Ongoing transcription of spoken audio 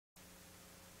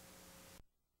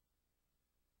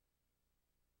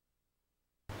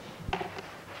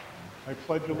I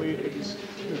pledge allegiance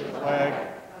to the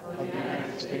flag of the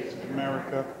United States of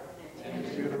America and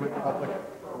to the republic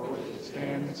for which it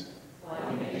stands,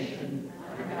 one nation,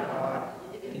 under God,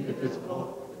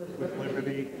 indivisible, with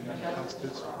liberty and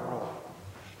justice for all.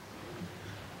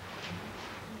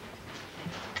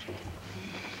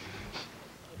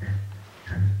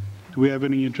 Do we have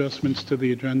any adjustments to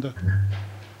the agenda?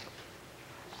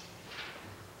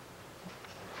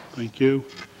 Thank you.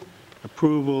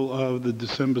 Approval of the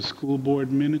December school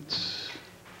board minutes.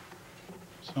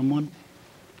 Someone?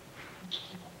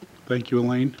 Thank you,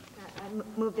 Elaine. I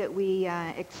move that we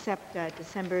accept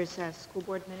December's school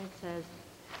board minutes as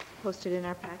posted in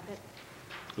our packet.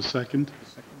 A second?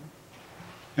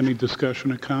 Any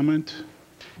discussion or comment?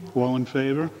 All in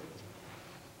favor?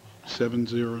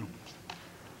 7-0.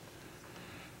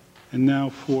 And now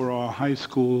for our high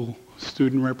school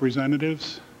student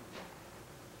representatives.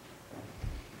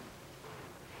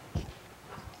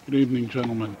 Good evening,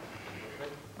 gentlemen.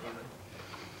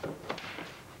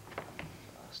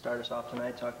 Start us off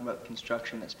tonight talking about the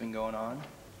construction that's been going on.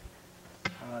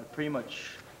 Pretty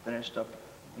much finished up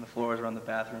on the floors around the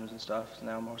bathrooms and stuff. So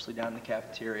now mostly down in the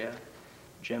cafeteria.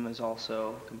 Gym is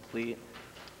also complete.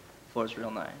 Floor's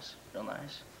real nice, real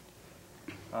nice.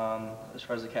 As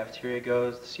far as the cafeteria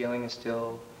goes, the ceiling is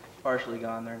still partially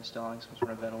gone. They're installing some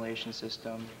sort of ventilation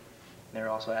system. They're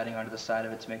also adding onto the side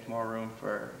of it to make more room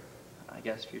for, I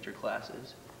guess, future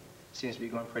classes. Seems to be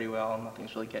going pretty well.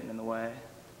 Nothing's really getting in the way.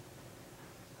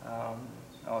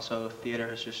 Also, theater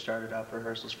has just started up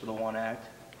rehearsals for the one act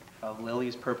of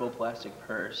Lily's Purple Plastic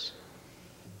Purse,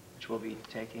 which we'll be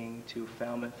taking to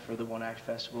Falmouth for the one act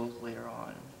festival later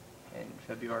on in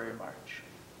February or March.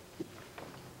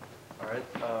 All right,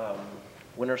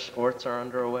 winter sports are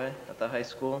underway at the high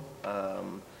school.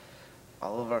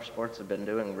 All of our sports have been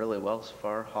doing really well so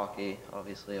far. Hockey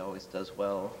obviously always does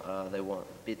well. They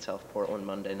beat South Portland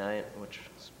Monday night, which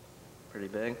is pretty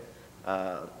big.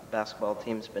 Basketball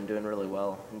team's been doing really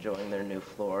well, enjoying their new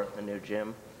floor, the new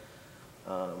gym.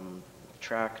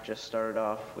 Track just started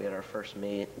off. We had our first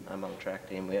meet. I'm on the track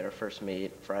team. We had our first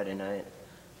meet Friday night.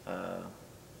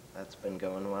 That's been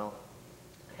going well.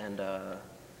 And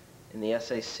in the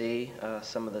SAC,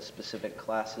 some of the specific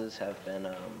classes have been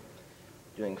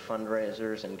doing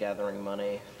fundraisers and gathering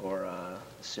money for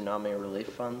tsunami relief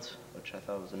funds, which I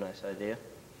thought was a nice idea.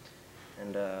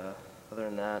 And other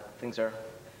than that, things are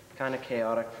kind of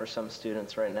chaotic for some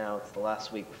students right now. It's the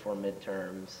last week before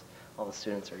midterms. All the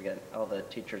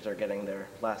teachers are getting their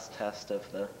last test of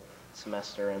the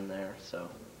semester in there, so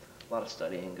a lot of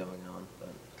studying going on, but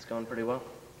it's going pretty well.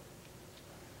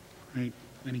 Great.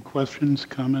 Any questions,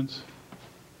 comments?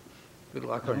 Good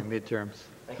luck on your midterms.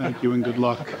 Thank you and good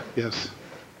luck. Yes.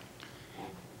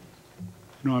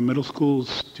 You know, our middle school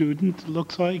student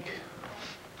looks like.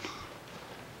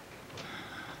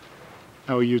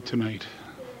 How are you tonight?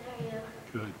 Good, how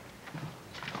are you? Good.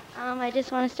 I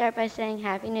just want to start by saying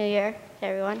Happy New Year to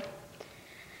everyone.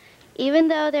 Even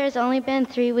though there's only been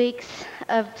 3 weeks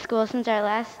of school since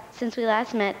we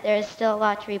last met, there is still a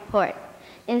lot to report.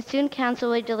 In Student Council,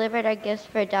 we delivered our gifts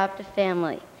for adoptive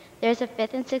family. There's a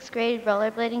 5th and 6th grade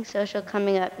rollerblading social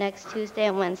coming up next Tuesday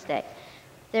and Wednesday.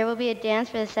 There will be a dance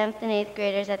for the 7th and 8th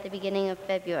graders at the beginning of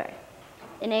February.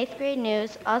 In 8th grade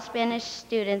news, all Spanish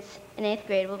students in 8th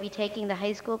grade will be taking the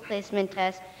high school placement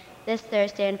test this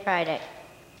Thursday and Friday.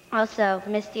 Also,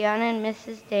 Ms. Diana and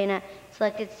Mrs. Dana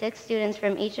selected 6 students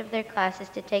from each of their classes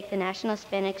to take the National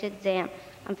Spanish exam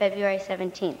on February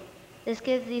 17th. This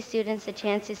gives these students a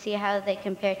chance to see how they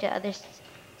compare to other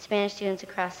Spanish students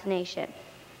across the nation.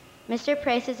 Mr.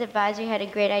 Price's advisory had a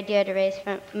great idea to raise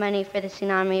money for the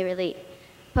tsunami relief.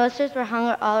 Posters were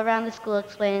hung all around the school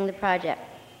explaining the project.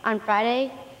 On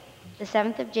Friday, the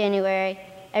 7th of January,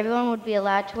 everyone would be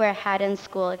allowed to wear a hat in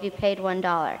school if you paid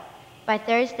 $1. By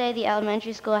Thursday, the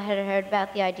elementary school had heard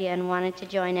about the idea and wanted to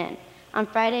join in. On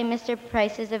Friday, Mr.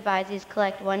 Price's advisees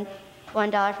collect $1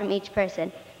 from each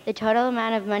person. The total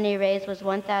amount of money raised was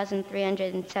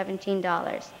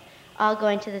 $1,317, all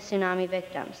going to the tsunami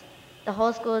victims. The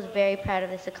whole school is very proud of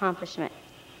this accomplishment.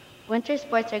 Winter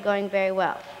sports are going very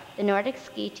well. The Nordic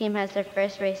ski team has their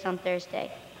first race on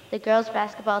Thursday. The girls'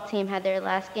 basketball team had their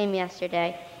last game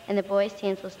yesterday, and the boys'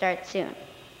 teams will start soon.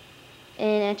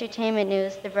 In entertainment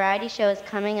news, the variety show is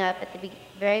coming up at the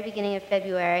very beginning of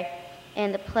February,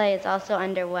 and the play is also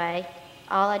underway.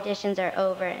 All auditions are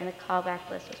over, and the callback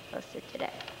list was posted today.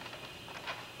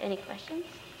 Any questions?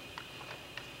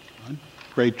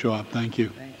 Great job. Thank you.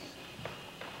 Thanks.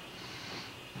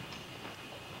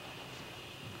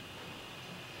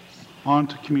 On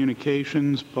to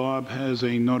communications. Bob has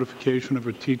a notification of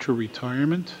a teacher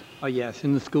retirement. Yes,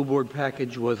 in the school board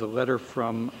package was a letter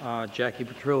from Jackie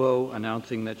Petrillo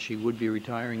announcing that she would be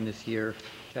retiring this year.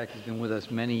 Jackie's been with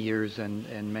us many years,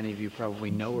 and many of you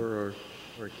probably know her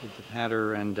or kids have had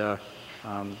her, and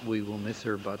we will miss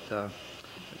her, but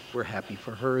we're happy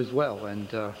for her as well,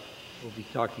 and we'll be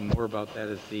talking more about that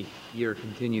as the year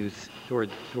continues toward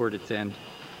its end.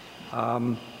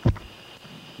 I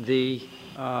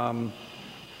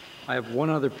have one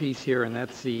other piece here, and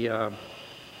that's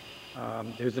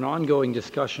there's an ongoing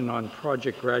discussion on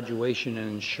project graduation and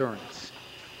insurance.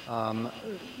 The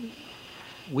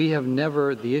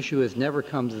issue has never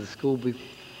come to the school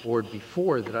board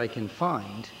before that I can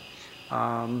find.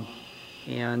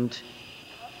 And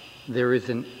there is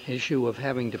an issue of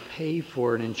having to pay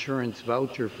for an insurance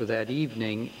voucher for that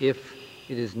evening if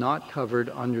it is not covered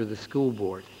under the school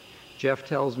board. Jeff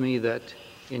tells me that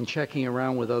in checking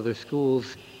around with other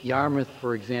schools, Yarmouth,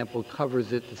 for example,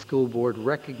 covers it. The school board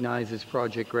recognizes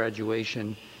project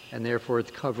graduation, and therefore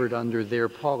it's covered under their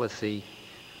policy.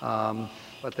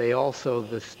 But they also,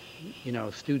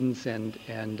 students and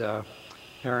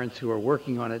parents who are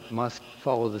working on it must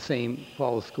follow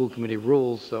school committee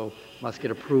rules, so must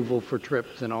get approval for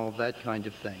trips and all of that kind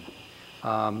of thing.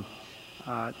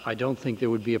 I don't think there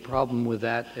would be a problem with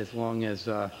that as long as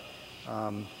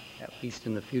at least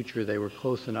in the future, they were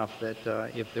close enough that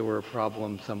if there were a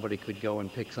problem, somebody could go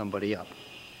and pick somebody up.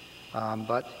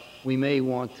 But we may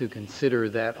want to consider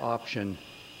that option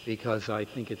because I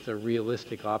think it's a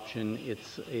realistic option. It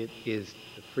is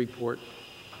the Freeport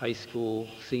High School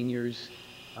seniors,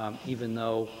 even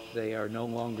though they are no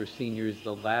longer seniors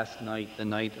the last night, the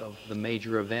night of the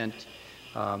major event.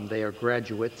 They are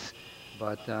graduates,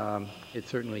 but it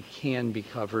certainly can be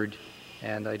covered,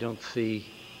 and I don't see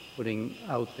putting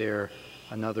out there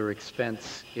another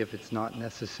expense if it's not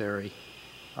necessary.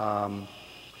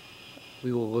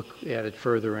 We will look at it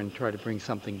further and try to bring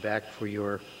something back for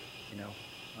your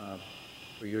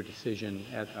decision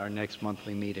at our next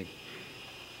monthly meeting.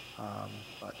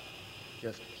 But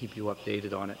just to keep you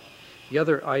updated on it. The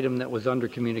other item that was under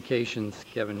communications,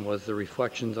 Kevin, was the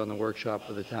reflections on the workshop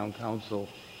of the town council,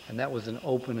 and that was an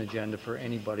open agenda for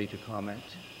anybody to comment.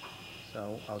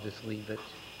 So I'll just leave it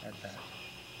at that.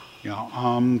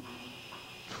 Yeah,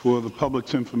 for the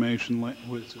public's information,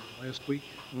 was it last week?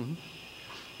 Mm-hmm.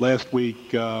 Last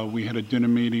week, we had a dinner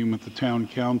meeting with the town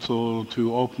council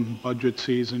to open budget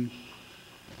season.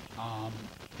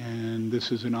 And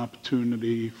this is an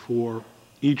opportunity for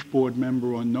each board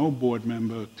member or no board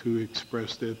member to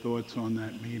express their thoughts on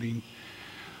that meeting.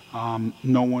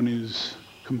 No one is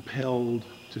compelled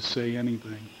to say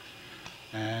anything.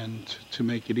 And to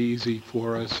make it easy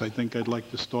for us, I think I'd like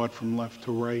to start from left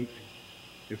to right.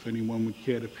 If anyone would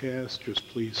care to pass, just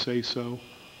please say so.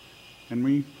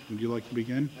 Henry, would you like to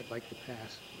begin? I'd like to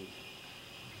pass, please.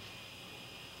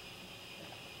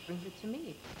 Brings it to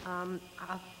me.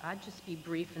 I'd just be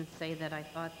brief and say that I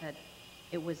thought that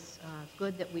it was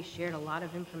good that we shared a lot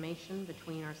of information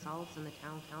between ourselves and the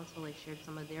town council. They shared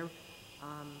some of their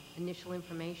initial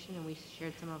information, and we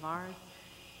shared some of ours.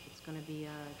 It's going to be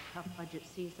a tough budget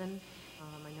season.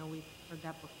 I know we've heard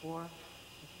that before.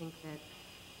 I think that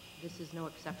this is no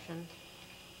exception,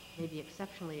 maybe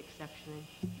exceptionally exceptional,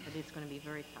 but it's going to be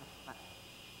very tough. But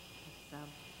that's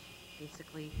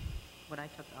basically what I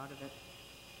took out of it.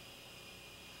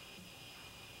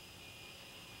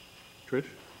 Trish?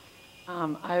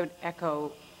 I would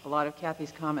echo a lot of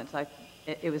Kathy's comments.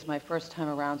 It was my first time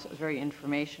around, so it was very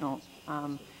informational.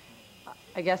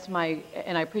 I guess and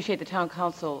I appreciate the town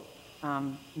council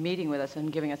meeting with us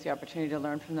and giving us the opportunity to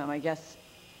learn from them. I guess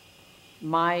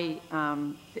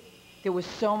there was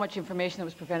so much information that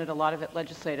was presented, a lot of it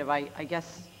legislative. I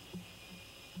guess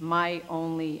my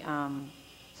only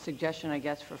suggestion, I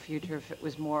guess, for future, if it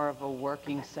was more of a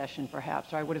working session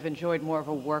perhaps, or I would have enjoyed more of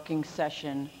a working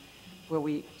session where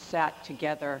we sat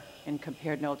together and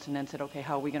compared notes and then said, okay,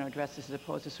 how are we going to address this, as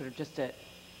opposed to sort of just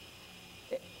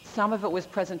some of it was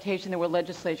presentation. There were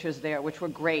legislatures there, which were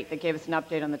great. They gave us an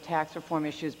update on the tax reform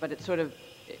issues, but it sort of,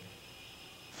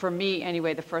 for me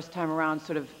anyway, the first time around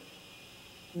sort of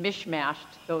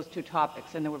mishmashed those two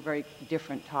topics, and they were very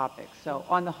different topics. So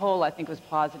on the whole, I think it was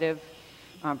positive,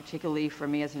 particularly for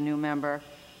me as a new member.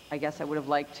 I guess I would have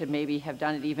liked to maybe have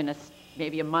done it even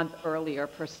maybe a month earlier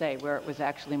per se, where it was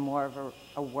actually more of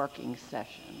a working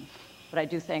session. But I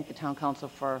do thank the town council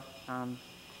for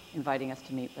inviting us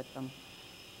to meet with them.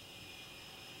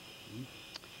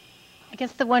 I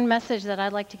guess the one message that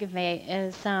I'd like to convey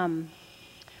is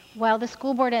while the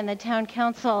school board and the town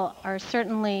council are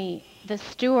certainly the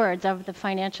stewards of the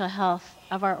financial health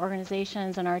of our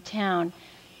organizations and our town,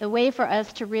 the way for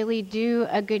us to really do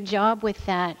a good job with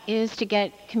that is to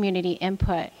get community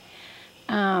input.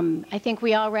 I think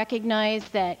we all recognize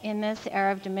that in this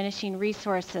era of diminishing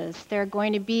resources, there are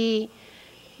going to be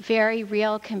very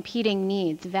real competing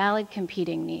needs, valid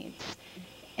competing needs.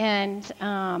 And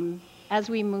as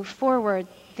we move forward,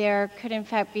 there could in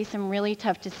fact be some really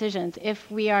tough decisions if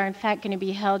we are in fact going to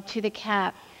be held to the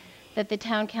cap that the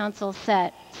town council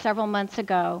set several months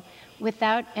ago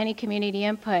without any community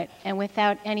input and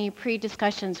without any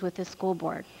pre-discussions with the school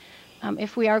board.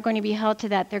 If we are going to be held to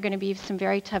that, there are going to be some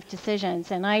very tough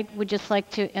decisions. And I would just like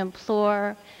to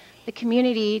implore the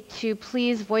community to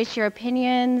please voice your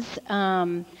opinions.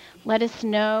 Let us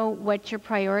know what your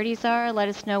priorities are. Let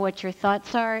us know what your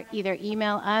thoughts are. Either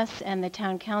email us and the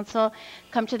town council.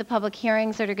 Come to the public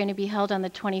hearings that are going to be held on the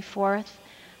 24th.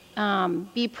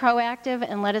 Be proactive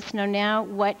and let us know now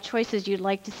what choices you'd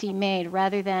like to see made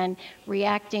rather than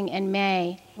reacting in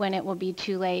May when it will be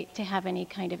too late to have any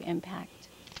kind of impact.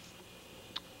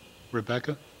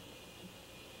 Rebecca?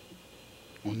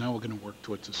 Well, now we're going to work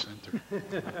towards the center.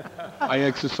 I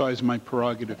exercise my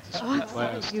prerogative to speak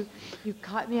last. You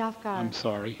caught me off guard. I'm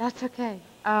sorry. That's okay.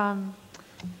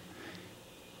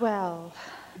 Well,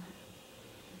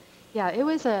 yeah, it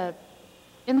was a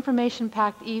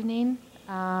information-packed evening.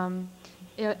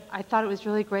 I thought it was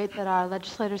really great that our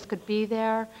legislators could be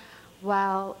there.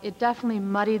 While it definitely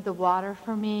muddied the water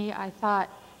for me, I thought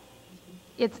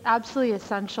it's absolutely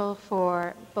essential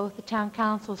for both the town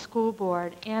council, school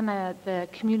board, and the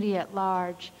community at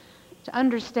large to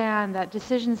understand that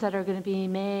decisions that are going to be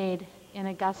made in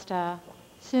Augusta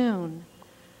soon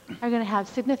are going to have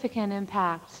significant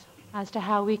impacts as to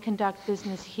how we conduct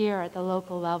business here at the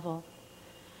local level.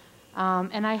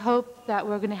 And I hope that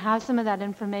we're going to have some of that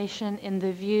information in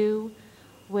The View,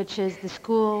 which is the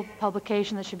school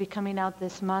publication that should be coming out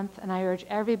this month. And I urge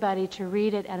everybody to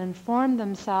read it and inform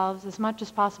themselves as much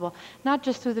as possible, not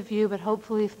just through The View, but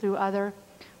hopefully through other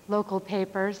local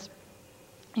papers,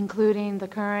 including The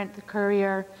Current, The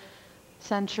Courier,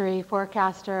 Century,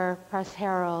 Forecaster, Press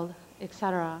Herald,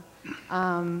 etc.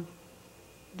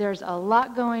 There's a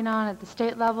lot going on at the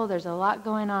state level, there's a lot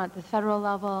going on at the federal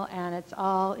level, and it's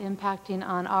all impacting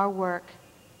on our work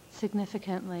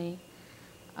significantly.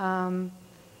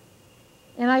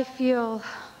 And I feel,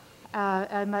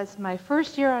 as my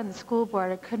first year on the school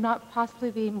board, it could not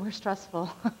possibly be more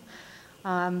stressful.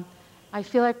 I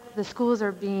feel like the schools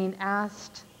are being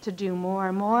asked to do more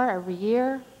and more every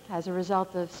year as a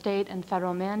result of state and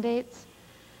federal mandates.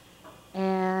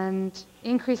 And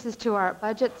increases to our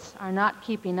budgets are not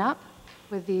keeping up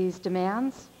with these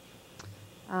demands.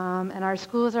 And our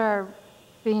schools are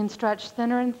being stretched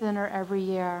thinner and thinner every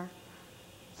year.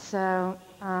 So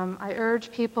I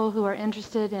urge people who are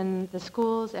interested in the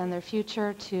schools and their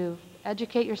future to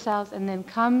educate yourselves and then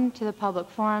come to the public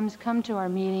forums, come to our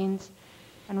meetings,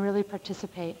 and really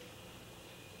participate.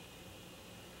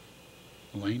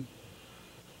 Elaine?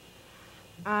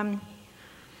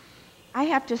 I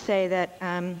have to say that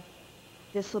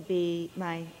this will be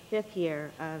my 5th year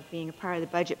of being a part of the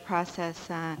budget process,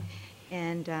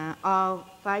 and all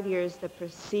 5 years the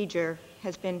procedure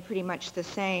has been pretty much the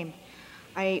same.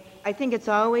 I think it's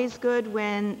always good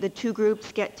when the two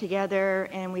groups get together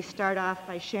and we start off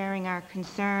by sharing our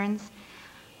concerns,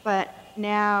 but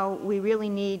now we really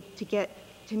need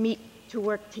to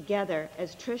work together,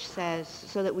 as Trish says,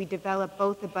 so that we develop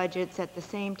both the budgets at the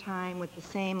same time with the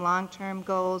same long-term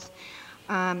goals,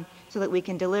 so that we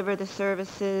can deliver the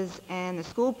services and the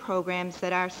school programs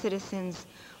that our citizens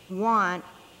want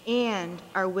and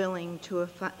are willing to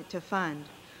fund.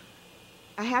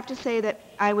 I have to say that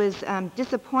I was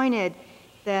disappointed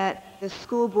that the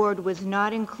school board was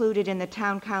not included in the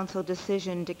town council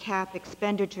decision to cap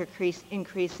expenditure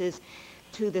increases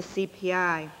to the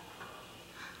CPI.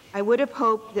 I would have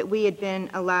hoped that we had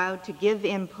been allowed to give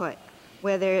input,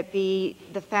 whether it be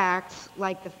the facts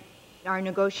like our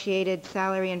negotiated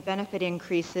salary and benefit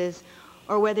increases,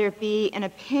 or whether it be an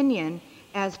opinion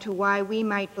as to why we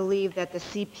might believe that the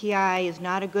CPI is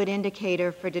not a good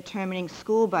indicator for determining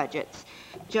school budgets,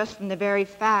 just from the very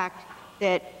fact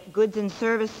that goods and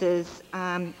services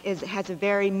has a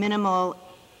very minimal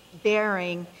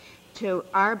bearing to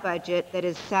our budget that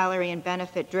is salary and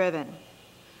benefit driven.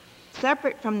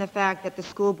 Separate from the fact that the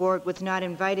school board was not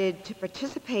invited to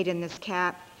participate in this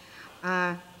cap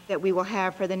that we will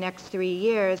have for the next 3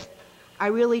 years, I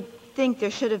really think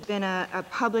there should have been a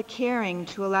public hearing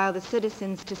to allow the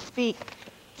citizens to speak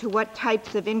to what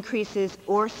types of increases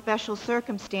or special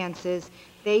circumstances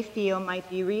they feel might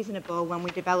be reasonable when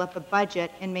we develop a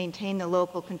budget and maintain the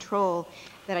local control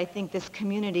that I think this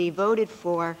community voted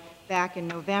for back in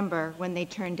November when they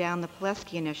turned down the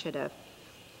Pileski initiative.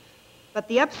 But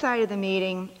the upside of the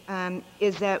meeting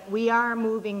is that we are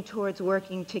moving towards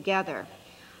working together,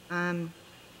 as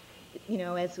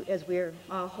we're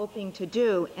all hoping to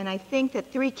do. And I think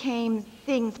that three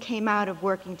things came out of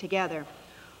working together.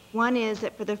 One is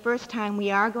that for the first time,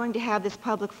 we are going to have this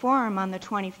public forum on the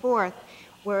 24th,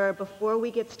 where before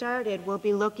we get started, we'll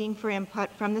be looking for input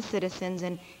from the citizens.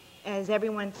 And as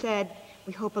everyone said,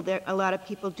 we hope that a lot of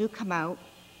people do come out.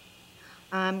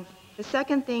 The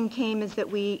second thing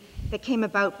that came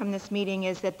about from this meeting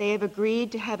is that they have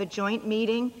agreed to have a joint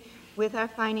meeting with our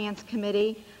Finance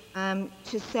Committee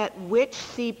to set which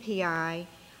CPI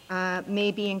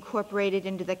may be incorporated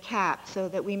into the cap, so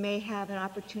that we may have an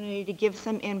opportunity to give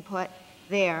some input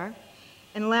there.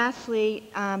 And lastly,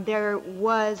 there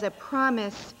was a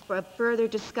promise for a further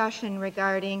discussion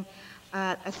regarding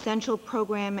essential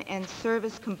program and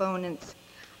service components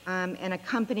and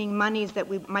accompanying monies that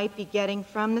we might be getting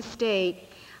from the state,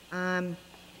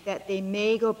 that they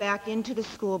may go back into the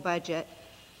school budget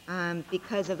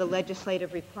because of the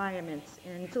legislative requirements.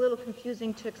 And it's a little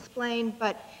confusing to explain,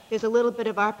 but there's a little bit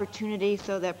of opportunity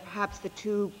so that perhaps the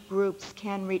two groups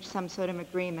can reach some sort of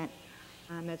agreement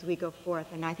as we go forth,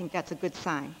 and I think that's a good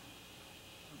sign.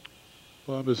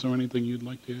 Bob, is there anything you'd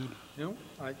like to add?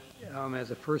 No,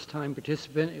 as a first-time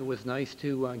participant, it was nice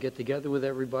to get together with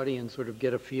everybody and sort of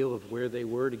get a feel of where they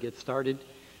were to get started.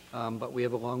 But we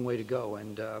have a long way to go,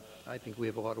 and I think we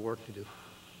have a lot of work to do.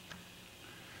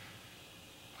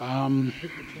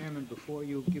 Mr. Chairman, before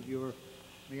you give your,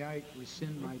 may I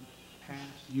rescind my pass?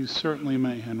 You certainly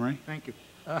may, Henry. Thank you.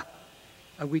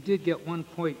 We did get one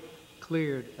point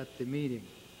cleared at the meeting.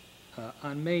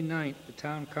 On May 9th, the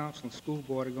Town Council and School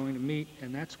Board are going to meet,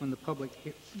 and that's when the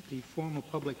formal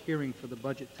public hearing for the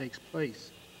budget takes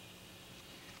place.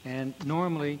 And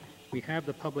normally, we have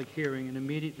the public hearing, and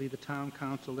immediately the Town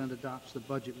Council then adopts the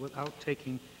budget without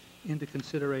taking into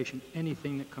consideration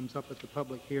anything that comes up at the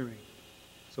public hearing.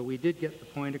 So we did get the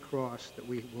point across that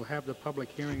we will have the public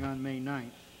hearing on May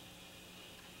 9th,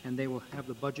 and they will have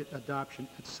the budget adoption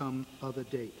at some other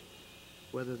date,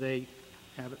 whether they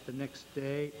have it the next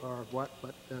day or what,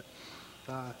 but the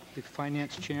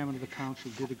finance chairman of the council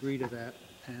did agree to that,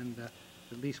 and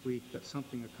at least we got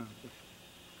something accomplished.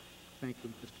 Thank you,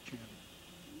 Mr. Chairman.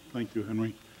 Thank you,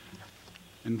 Henry.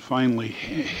 And finally,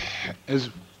 as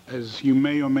you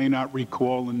may or may not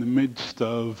recall, in the midst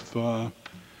of the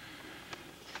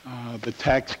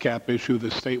tax cap issue, the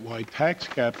statewide tax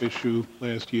cap issue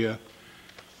last year,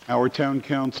 our town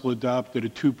council adopted a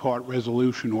two-part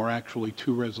resolution, or actually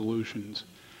two resolutions.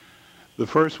 The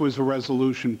first was a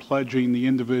resolution pledging the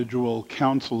individual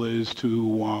councilors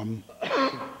to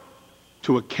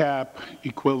a cap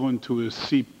equivalent to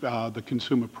the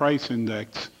Consumer Price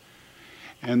Index.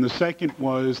 And the second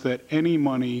was that any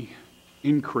money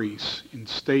increase in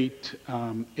state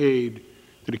aid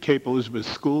to the Cape Elizabeth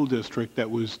School District that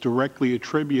was directly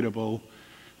attributable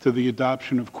to the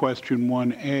adoption of Question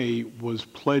 1A was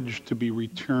pledged to be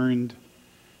returned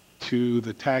to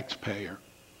the taxpayer.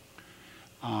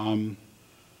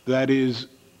 That is,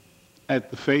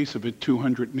 at the face of it,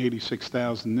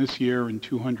 $286,000 this year and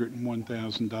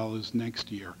 $201,000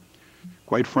 next year.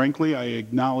 Quite frankly, I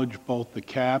acknowledge both the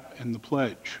cap and the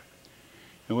pledge.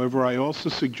 However, I also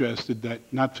suggested that,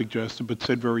 not suggested, but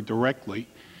said very directly,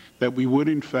 that we would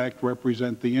in fact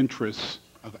represent the interests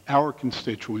of our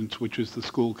constituents, which is the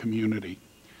school community.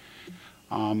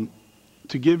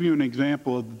 To give you an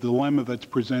example of the dilemma that's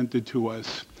presented to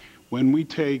us, when we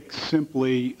take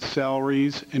simply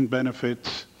salaries and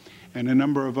benefits and a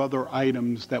number of other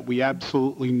items that we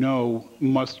absolutely know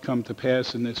must come to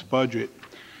pass in this budget,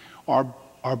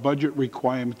 our budget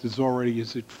requirement is already,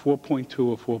 is it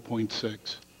 4.2 or 4.6?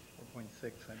 4.6,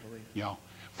 I believe. Yeah,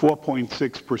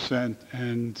 4.6%,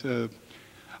 and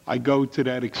I go to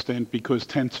that extent because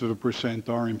tenths of a percent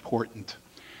are important.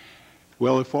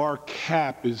 Well, if our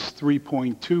cap is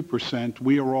 3.2%,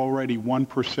 we are already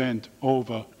 1%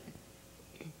 over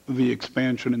the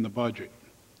expansion in the budget.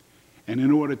 And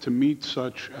in order to meet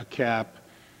such a cap,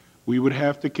 we would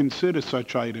have to consider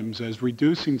such items as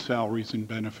reducing salaries and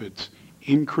benefits,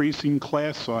 increasing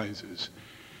class sizes,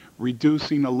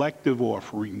 reducing elective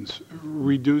offerings,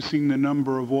 reducing the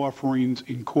number of offerings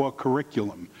in core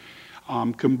curriculum,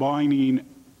 combining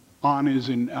honors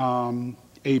and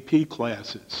AP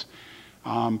classes,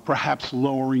 perhaps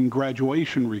lowering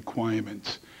graduation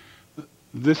requirements.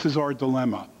 This is our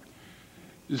dilemma.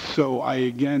 So I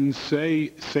again say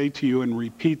to you and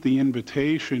repeat the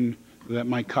invitation that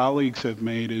my colleagues have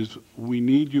made is we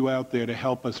need you out there to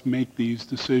help us make these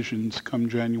decisions come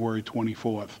January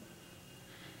 24th.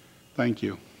 Thank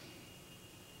you.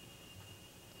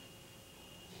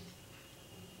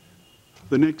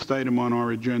 The next item on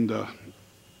our agenda,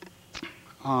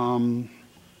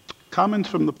 comments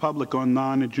from the public on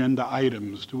non-agenda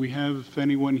items. Do we have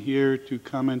anyone here to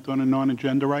comment on a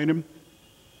non-agenda item?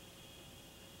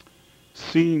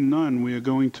 Seeing none, we are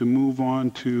going to move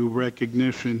on to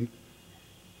recognition.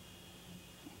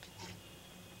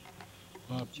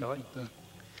 Shall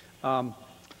I?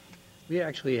 We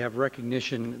actually have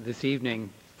recognition this evening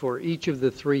for each of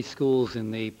the 3 schools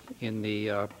in the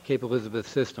Cape Elizabeth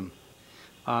system.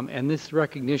 And this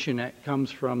recognition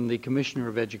comes from the Commissioner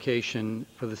of Education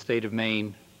for the state of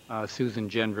Maine, Susan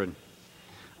Gendron.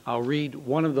 I'll read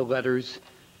one of the letters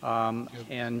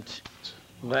and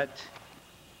let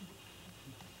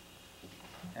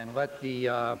the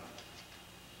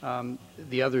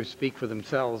others speak for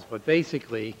themselves. But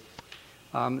basically,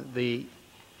 the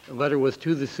letter was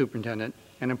to the superintendent.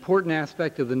 An important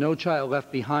aspect of the No Child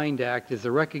Left Behind Act is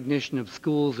the recognition of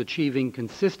schools achieving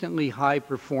consistently high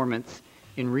performance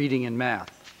in reading and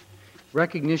math.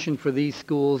 Recognition for these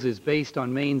schools is based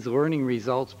on Maine's learning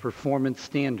results performance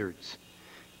standards.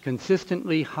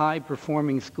 Consistently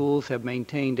high-performing schools have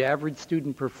maintained average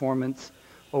student performance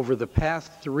over the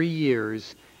past 3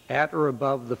 years at or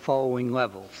above the following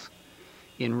levels.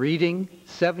 In reading,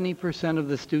 70% of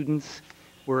the students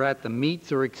were at the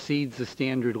meets or exceeds the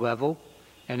standard level,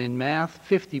 and in math,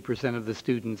 50% of the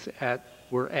students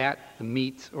were at the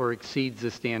meets or exceeds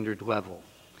the standard level.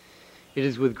 It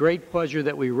is with great pleasure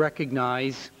that we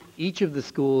recognize each of the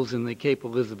schools in the Cape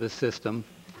Elizabeth system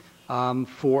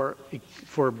for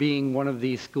being one of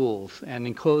these schools. And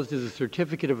enclosed is a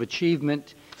certificate of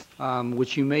achievement,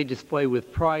 which you may display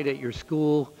with pride at your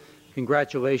school.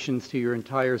 Congratulations to your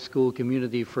entire school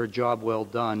community for a job well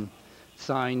done.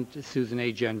 Signed, Susan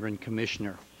A. Gendron,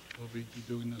 Commissioner. We'll be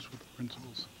doing this with the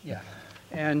principals. Yeah.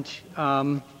 And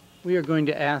we are going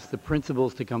to ask the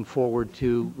principals to come forward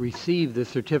to receive the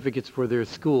certificates for their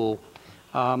school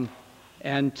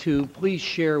and to please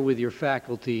share with your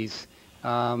faculties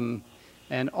and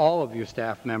all of your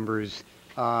staff members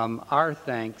our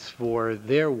thanks for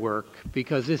their work,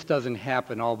 because this doesn't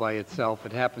happen all by itself.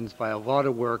 It happens by a lot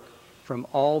of work from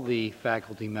all the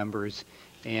faculty members.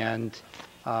 And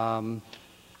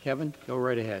Kevin, go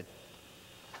right ahead.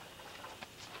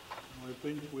 I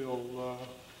think we'll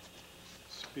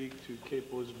speak to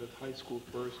Cape Elizabeth High School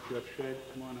first. Jeff Shedd,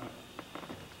 come on up.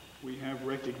 We have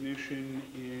recognition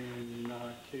in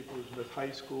Cape Elizabeth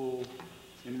High School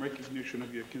in recognition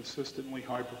of your consistently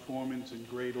high performance in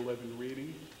grade 11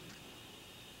 reading,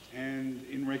 and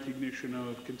in recognition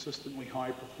of consistently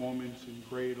high performance in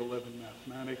grade 11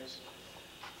 mathematics.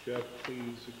 Jeff,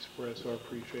 please express our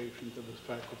appreciation to the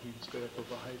faculty and staff of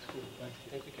the high school. Thank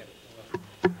you. Thank you, Kevin.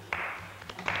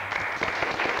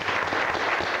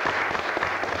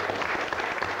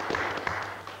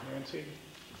 Nancy?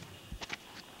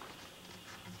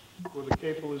 For the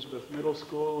Cape Elizabeth Middle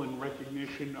School, in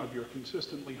recognition of your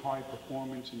consistently high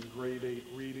performance in grade 8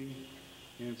 reading,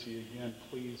 Nancy, again,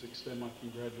 please extend my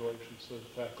congratulations to the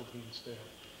faculty and staff,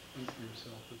 and to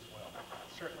yourself as well.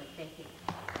 Certainly, thank you.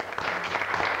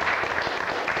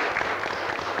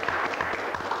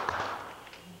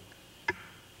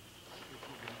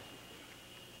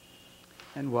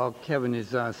 And while Kevin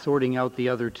is sorting out the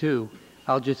other 2,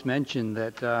 I'll just mention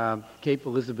that Cape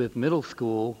Elizabeth Middle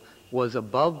School was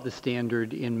above the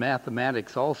standard in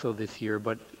mathematics also this year,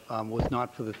 but was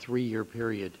not for the 3-year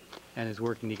period, and is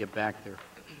working to get back there.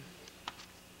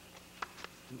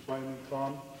 And finally,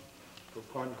 Tom, for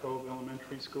Pond Cove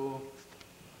Elementary School,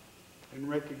 in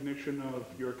recognition of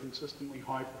your consistently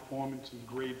high performance in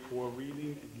grade 4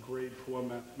 reading and grade 4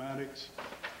 mathematics,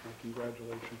 my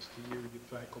congratulations to you, your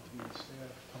faculty and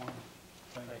staff. Tom,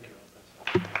 thank you.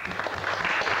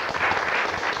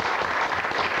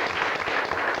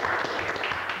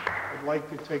 I'd like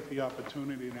to take the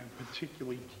opportunity, and I'm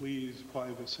particularly pleased by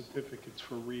the certificates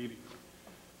for reading.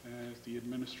 As the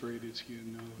administrators here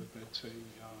know that that's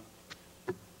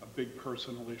a big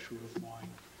personal issue of mine.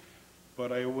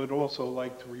 But I would also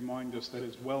like to remind us that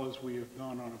as well as we have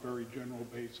done on a very general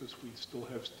basis, we still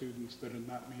have students that are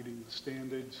not meeting the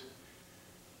standards.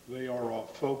 They are our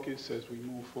focus as we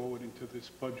move forward into this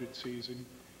budget season,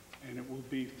 and it will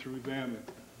be through them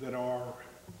that our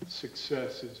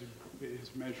success is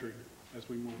measured as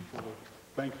we move forward.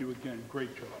 Thank you again.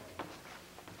 Great job.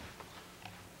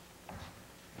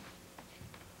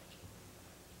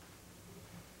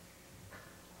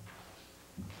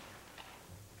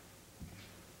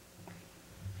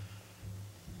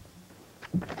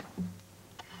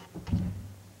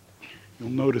 You'll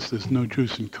notice there's no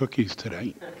juice and cookies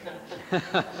today.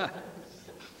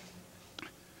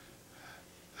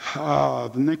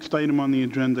 The next item on the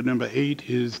agenda, number 8,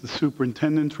 is the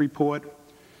superintendent's report.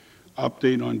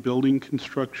 update on building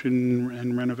construction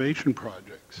and renovation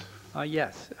projects.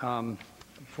 Yes.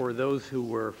 For those who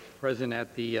were present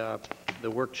at the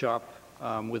workshop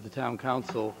with the town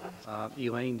council,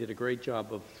 Elaine did a great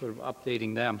job of sort of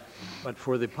updating them. But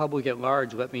for the public at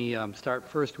large, let me start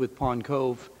first with Pond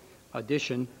Cove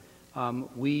addition.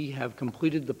 We have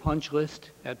completed the punch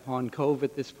list at Pond Cove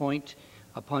at this point.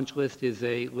 A punch list is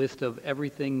a list of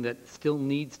everything that still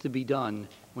needs to be done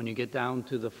when you get down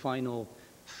to the final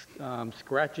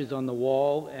scratches on the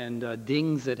wall and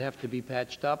dings that have to be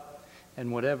patched up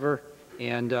and whatever.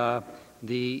 And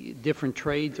the different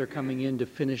trades are coming in to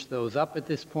finish those up at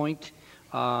this point.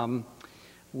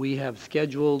 We have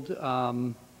scheduled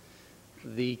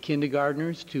the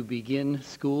kindergartners to begin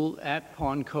school at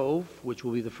Pond Cove, which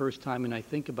will be the first time in, I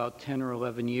think, about 10 or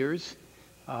 11 years.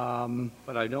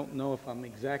 But I don't know if I'm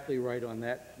exactly right on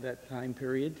that time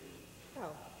period.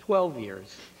 12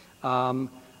 years.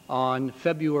 On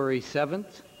February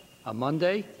 7th, a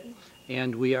Monday,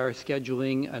 and we are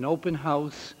scheduling an open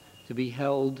house to be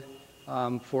held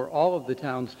for all of the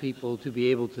townspeople to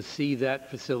be able to see that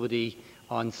facility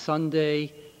on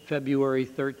Sunday, February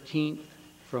 13th,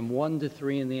 from 1 to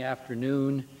 3 in the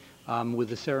afternoon, with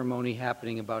the ceremony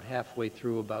happening about halfway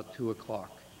through, about 2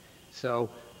 o'clock. So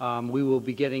we will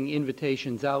be getting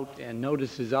invitations out and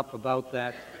notices up about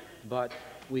that, but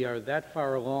we are that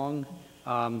far along.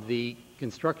 The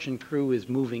construction crew is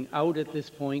moving out at this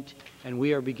point, and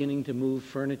we are beginning to move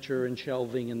furniture and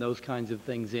shelving and those kinds of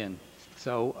things in.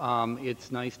 So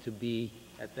it's nice to be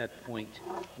at that point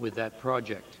with that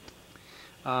project.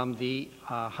 The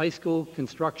high school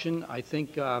construction, I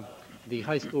think the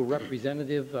high school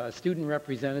representative, student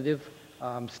representative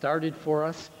started for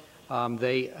us.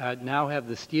 They now have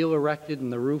the steel erected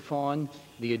and the roof on,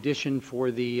 the addition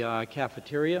for the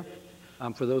cafeteria.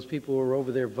 For those people who were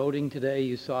over there voting today,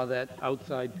 you saw that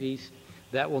outside piece.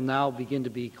 That will now begin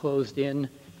to be closed in,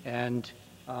 and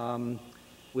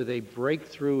with a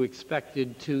breakthrough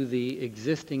expected to the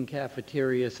existing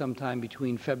cafeteria sometime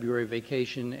between February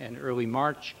vacation and early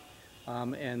March,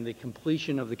 and the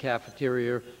completion of the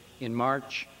cafeteria in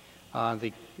March.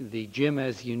 The gym,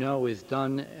 as you know, is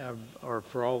done, or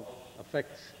for all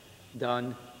effects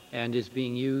done, and is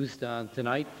being used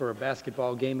tonight for a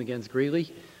basketball game against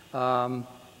Greeley.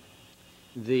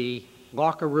 The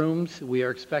locker rooms, we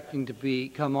are expecting to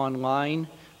come online,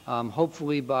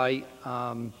 hopefully by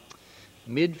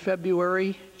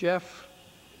mid-February, Jeff?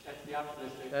 That's the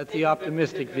optimistic. That's the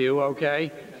optimistic view,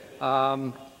 okay.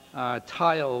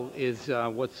 Tile is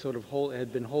what sort of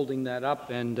had been holding that up,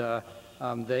 and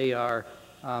they are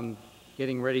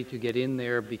getting ready to get in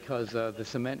there because the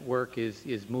cement work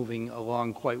is moving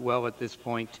along quite well at this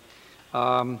point.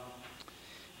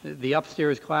 The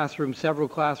upstairs classroom, several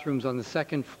classrooms on the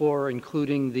second floor,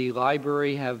 including the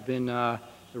library, have been, the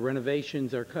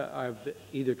renovations are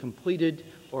either completed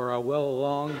or are well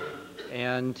along,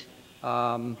 and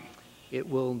it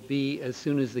will be as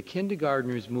soon as the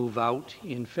kindergartners move out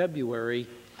in February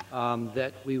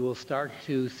that we will start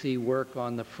to see work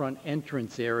on the front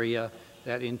entrance area,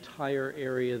 that entire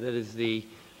area that is the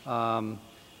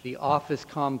office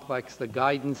complex, the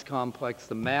guidance complex,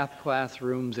 the math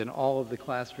classrooms, and all of the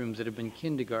classrooms that have been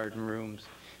kindergarten rooms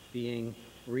being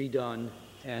redone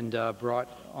and brought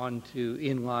onto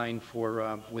in line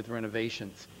for with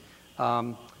renovations.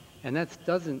 And that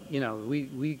doesn't, you know,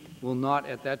 we will not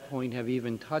at that point have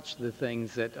even touched the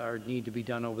things that need to be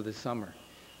done over the summer.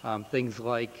 Things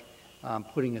like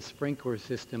putting a sprinkler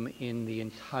system in the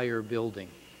entire building.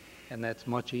 And that's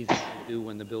much easier to do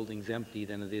when the building's empty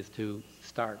than it is to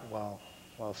start while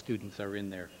students are in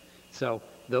there. So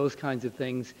those kinds of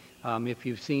things. If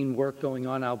you've seen work going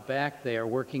on out back, they are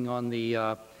working on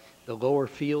the lower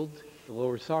field, the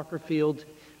lower soccer field.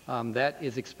 That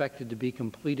is expected to be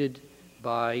completed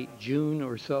by June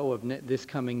or so of this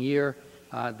coming year.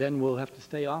 Then we'll have to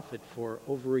stay off it for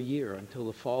over a year until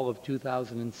the fall of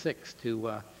 2006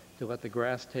 to let the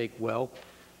grass take well.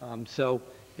 So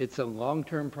it's a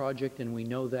long-term project, and we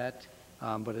know that,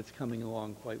 but it's coming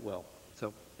along quite well.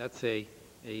 So that's a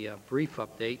brief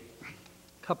update.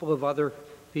 A couple of other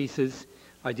pieces.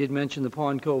 I did mention the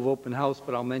Pond Cove Open House,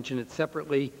 but I'll mention it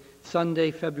separately. Sunday,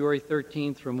 February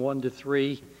 13th from 1 to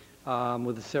 3,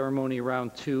 with a ceremony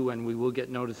around 2, and we will get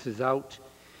notices out.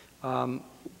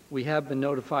 We have been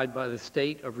notified by the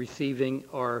state of receiving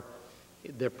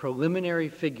the preliminary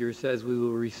figure says we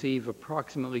will receive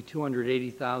approximately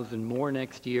 $280,000 more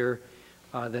next year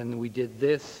than we did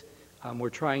this. We're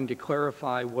trying to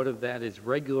clarify what of that is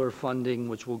regular funding,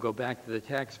 which will go back to the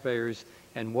taxpayers,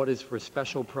 and what is for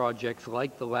special projects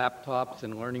like the laptops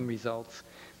and learning results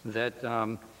that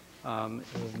It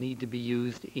will need to be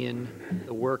used in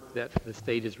the work that the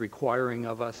state is requiring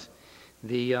of us.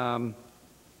 The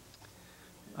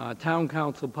town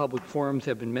council public forums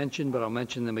have been mentioned, but I'll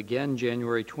mention them again.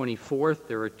 January 24th,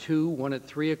 there are two, one at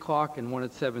 3 o'clock and one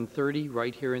at 7:30,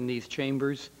 right here in these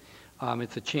chambers.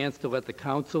 It's a chance to let the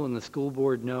council and the school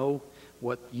board know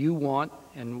what you want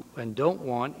and don't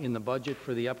want in the budget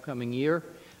for the upcoming year.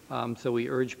 So we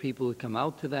urge people to come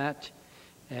out to that.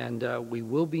 And we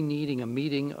will be needing a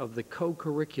meeting of the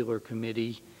co-curricular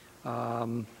committee.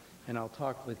 And I'll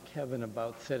talk with Kevin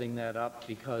about setting that up,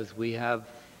 because we have,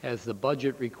 as the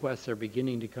budget requests are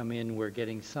beginning to come in, we're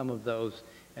getting some of those,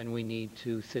 and we need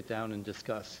to sit down and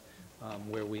discuss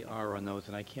where we are on those.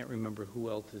 And I can't remember who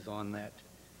else is on that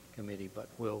committee, but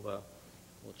we'll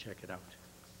check it out.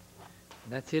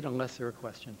 And that's it, unless there are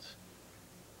questions.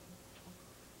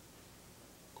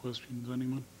 Questions,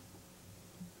 anyone?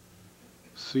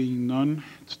 Seeing none,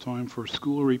 it's time for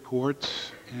school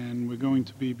reports, and we're going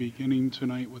to be beginning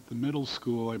tonight with the middle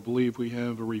school. I believe we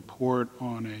have a report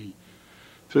on a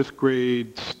 5th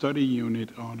grade study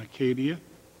unit on Acadia.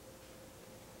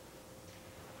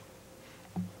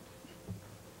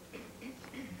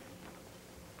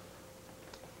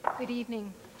 Good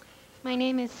evening. My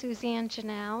name is Suzanne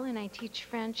Janelle, and I teach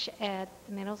French at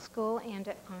the middle school and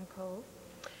at Pond Cove.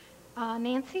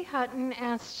 Nancy Hutton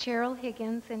asked Cheryl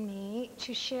Higgins and me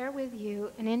to share with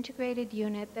you an integrated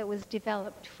unit that was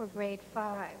developed for grade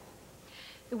 5.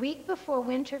 The week before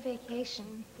winter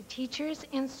vacation, the teachers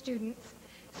and students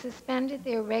suspended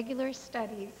their regular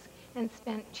studies and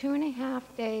spent 2.5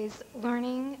 days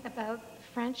learning about the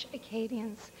French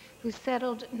Acadians who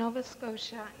settled Nova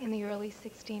Scotia in the early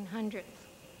 1600s.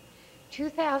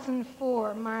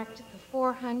 2004 marked the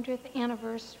 400th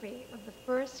anniversary of the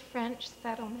first French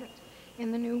settlement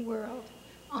in the New World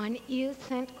on Ile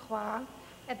Sainte-Croix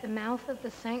at the mouth of the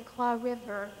St. Croix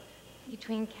River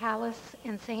between Calais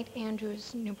and St.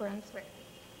 Andrews, New Brunswick.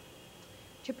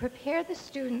 To prepare the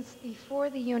students before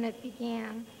the unit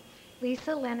began,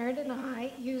 Lisa Leonard and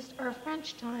I used our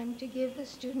French time to give the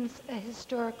students a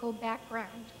historical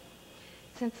background.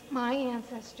 Since my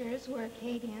ancestors were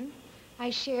Acadian, I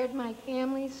shared my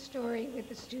family's story with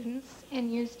the students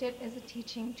and used it as a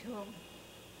teaching tool.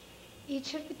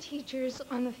 Each of the teachers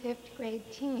on the 5th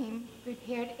grade team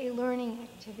prepared a learning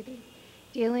activity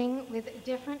dealing with a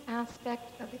different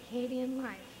aspect of Acadian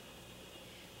life.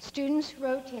 Students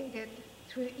rotated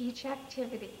through each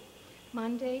activity,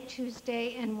 Monday,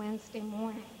 Tuesday, and Wednesday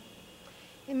morning.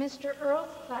 In Mr.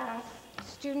 Earle's class,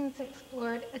 students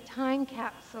explored a time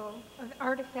capsule of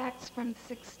artifacts from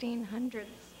the 1600s.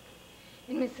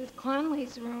 In Mrs.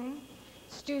 Conley's room,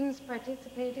 students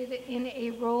participated in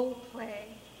a role play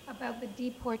about the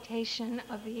deportation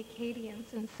of the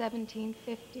Acadians in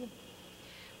 1750.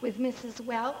 With Mrs.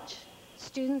 Welch,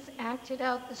 students acted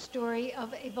out the story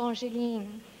of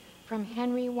Evangeline from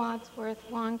Henry Wadsworth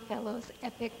Longfellow's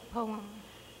epic poem.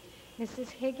 Mrs.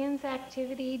 Higgins'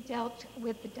 activity dealt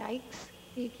with the dikes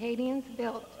the Acadians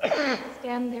built to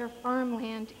extend their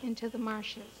farmland into the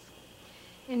marshes.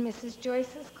 In Mrs.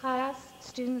 Joyce's class,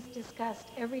 students discussed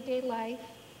everyday life,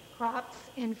 crops,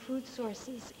 and food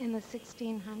sources in the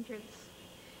 1600s.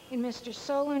 In Mr.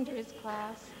 Solander's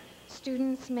class,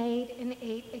 students made and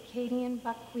ate Acadian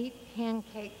buckwheat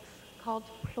pancakes called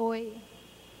ploy.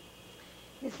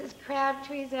 Mrs.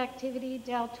 Crabtree's activity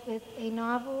dealt with a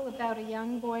novel about a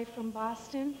young boy from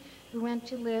Boston who went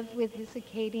to live with his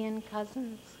Acadian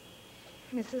cousins.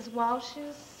 Mrs.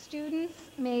 Walsh's students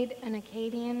made an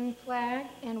Acadian flag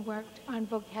and worked on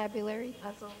vocabulary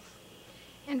puzzles.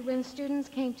 And when students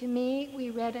came to me, we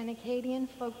read an Acadian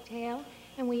folktale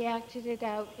and we acted it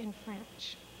out in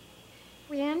French.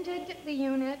 We ended the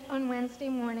unit on Wednesday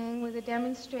morning with a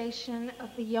demonstration of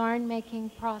the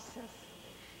yarn-making process.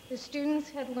 The students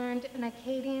had learned an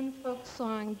Acadian folk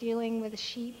song dealing with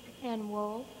sheep and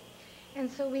wool,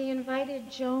 and so we invited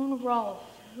Joan Rolfe,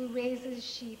 who raises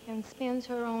sheep and spins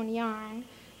her own yarn,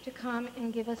 to come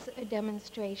and give us a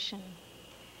demonstration.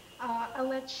 I'll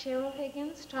let Cheryl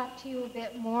Higgins talk to you a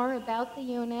bit more about the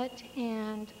unit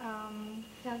and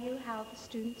tell you how the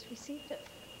students received it.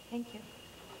 Thank you.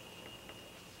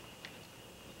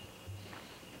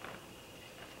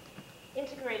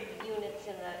 Integrated units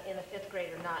in the 5th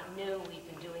grade are not new. We've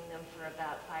been doing them for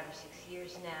about 5 or 6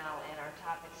 years now, and our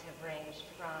topics have ranged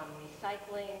from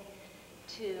recycling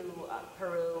to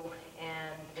Peru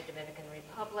and the Dominican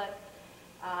Republic.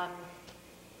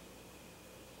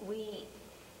 We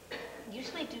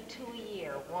usually do 2 a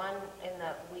year, one in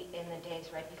the days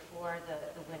right before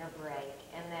the winter break,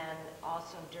 and then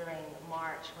also during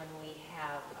March when we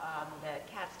have the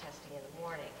CATS testing in the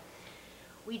morning.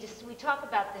 We talk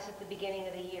about this at the beginning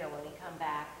of the year when we come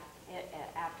back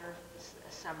after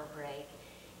summer break,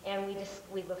 and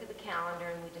we look at the calendar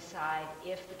and we decide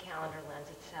if the calendar lends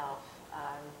itself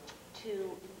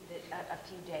to a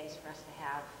few days for us to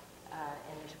have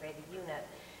an integrated unit.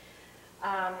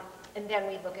 And then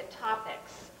we look at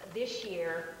topics. This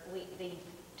year, the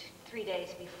 3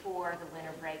 days before the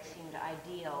winter break seemed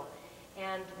ideal,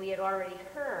 and we had already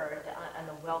heard on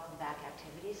the welcome back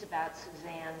activities about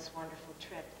Suzanne's wonderful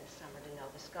trip this summer to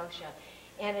Nova Scotia,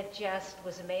 and it just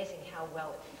was amazing how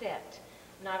well it fit.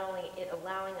 Not only it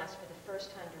allowing us for the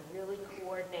first time to really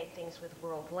coordinate things with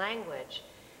world language,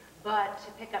 but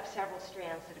to pick up several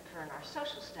strands that occur in our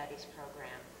social studies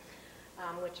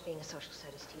program, which being a social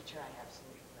studies teacher I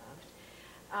absolutely loved.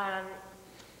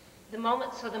 The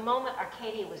moment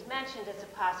Arcadia was mentioned as a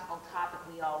possible topic,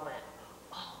 we all went,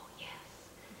 oh yes.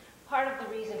 Part of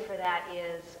the reason for that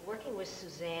is working with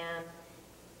Suzanne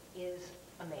is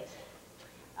amazing.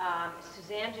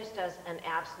 Suzanne just does an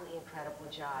absolutely incredible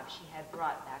job. She had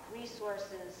brought back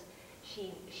resources.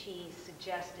 She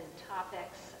suggested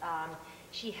topics.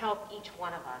 She helped each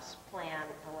one of us plan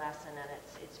the lesson, and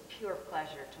it's a pure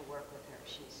pleasure to work with her.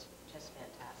 She's just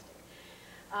fantastic.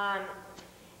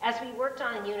 As we worked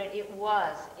on the unit, it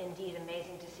was indeed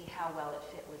amazing to see how well it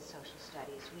fit with social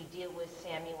studies. We deal with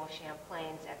Samuel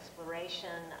Champlain's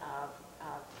exploration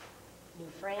of New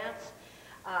France,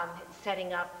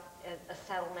 setting up a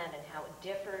settlement and how it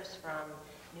differs from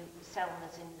new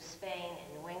settlements in New Spain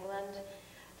and New England.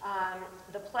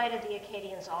 The plight of the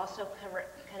Acadians also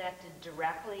connected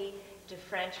directly to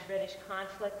French-British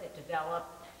conflict that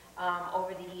developed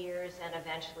over the years and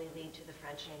eventually lead to the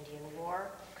French and Indian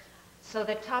War. So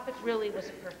the topic really was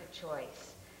a perfect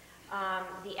choice.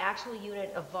 The actual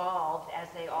unit evolved, as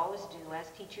they always do,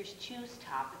 as teachers choose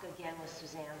topic, again with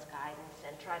Suzanne's guidance,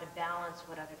 and try to balance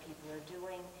what other people are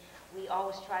doing. We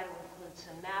always try to include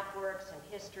some map work, some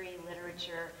history,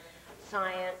 literature,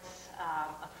 science,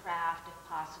 a craft if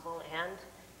possible, and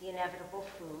the inevitable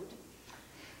food.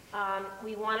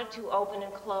 We wanted to open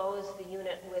and close the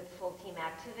unit with full team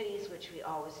activities, which we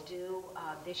always do.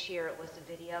 This year it was a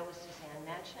video, as Suzanne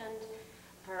mentioned,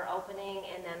 for opening,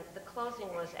 and then the closing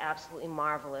was absolutely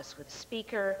marvelous with a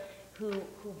speaker who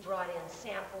brought in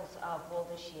samples of wool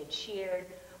that she had sheared,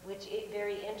 which is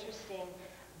very interesting.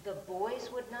 The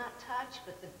boys would not touch,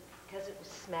 because it was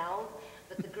smelled,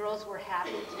 but the girls were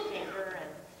happy to finger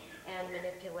and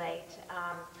manipulate.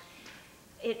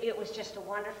 It was just a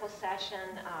wonderful session.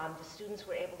 The students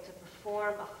were able to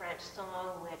perform a French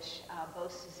song, which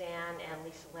both Suzanne and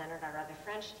Lisa Leonard, our other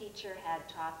French teacher, had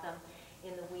taught them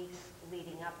in the weeks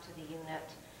leading up to the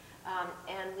unit.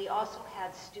 And we also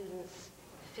had students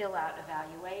fill out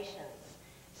evaluations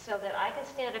so that I can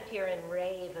stand up here and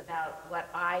rave about what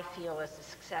I feel is the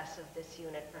success of this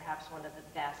unit, perhaps one of the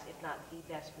best, if not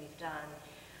the best we've done.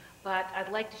 But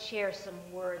I'd like to share some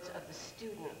words of the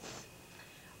students.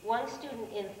 One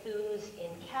student enthused in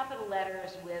capital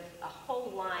letters with a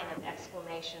whole line of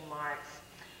exclamation marks.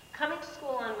 Coming to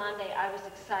school on Monday, I was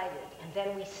excited, and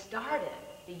then we started.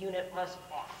 The unit was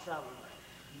awesome.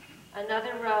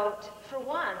 Another wrote, for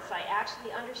once, I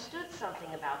actually understood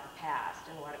something about the past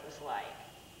and what it was like.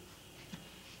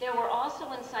 There were also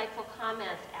insightful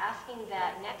comments asking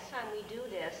that next time we do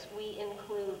this, we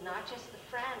include not just the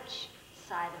French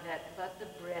side of it, but the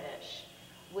British,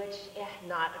 which had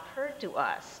not occurred to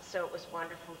us. So it was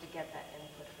wonderful to get that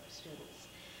input from students.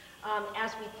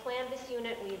 As we planned this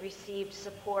unit, we received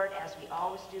support, as we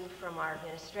always do, from our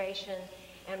administration,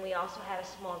 and we also had a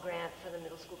small grant for the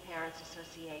Middle School Parents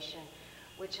Association,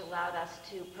 which allowed us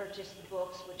to purchase the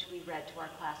books, which we read to our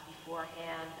class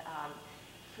beforehand,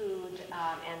 food,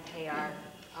 and pay our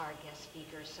guest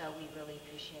speakers. So we really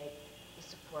appreciate the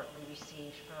support we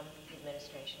received from the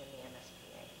administration and the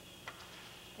MSBA.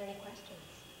 Are there any questions?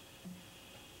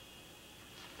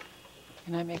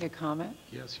 Can I make a comment?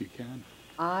 Yes, you can.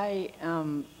 I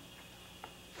am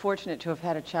fortunate to have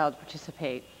had a child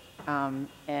participate, and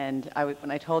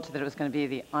when I told her that it was going to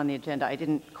be on the agenda,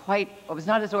 I was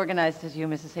not as organized as you,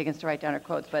 Mrs. Higgins, to write down her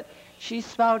quotes, but she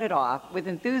spouted off with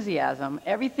enthusiasm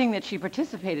everything that she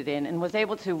participated in and was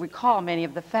able to recall many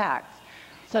of the facts.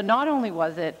 So not only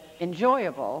was it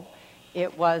enjoyable,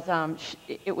 it was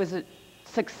a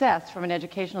success from an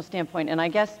educational standpoint. And I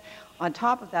guess on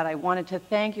top of that, I wanted to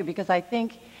thank you because I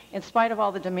think in spite of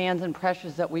all the demands and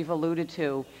pressures that we've alluded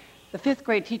to, the fifth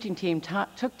grade teaching team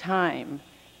took time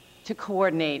to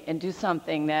coordinate and do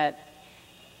something that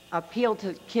appealed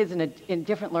to kids in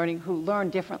different learning who learn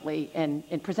differently and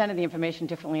presented the information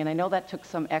differently. And I know that took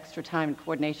some extra time and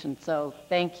coordination. So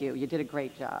thank you. You did a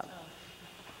great job.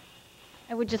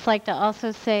 I would just like to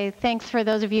also say thanks for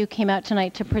those of you who came out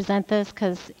tonight to present this,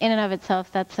 because in and of itself,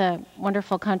 that's a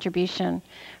wonderful contribution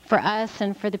for us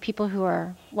and for the people who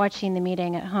are watching the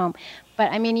meeting at home.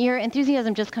 But I mean, your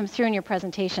enthusiasm just comes through in your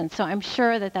presentation, so I'm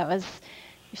sure that that was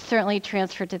certainly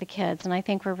transferred to the kids, and I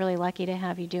think we're really lucky to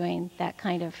have you doing that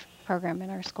kind of program in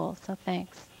our school, so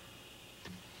thanks.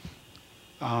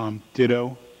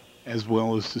 Ditto, as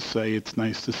well as to say it's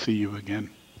nice to see you again.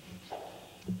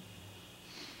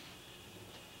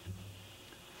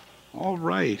 All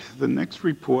right, the next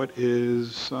report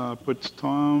is, puts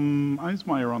Tom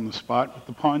Eismeyer on the spot with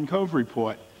the Pond Cove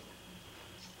report.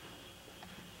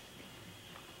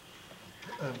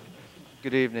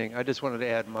 Good evening. I just wanted to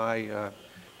add my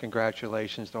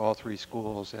congratulations to all three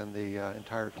schools and the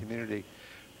entire community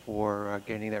for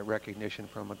gaining that recognition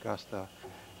from Augusta.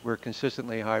 We're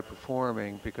consistently high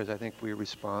performing because I think we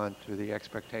respond to the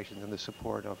expectations and the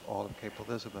support of all of Cape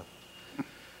Elizabeth.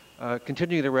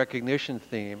 Continuing the recognition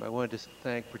theme, I wanted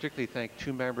to particularly thank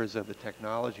two members of the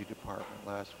technology department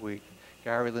last week.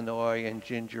 Gary Lanoy and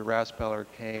Ginger Raspeller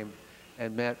came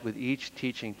and met with each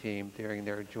teaching team during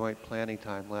their joint planning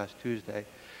time last Tuesday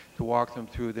to walk them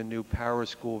through the new Power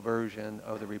School version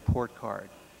of the report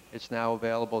card. It's now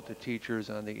available to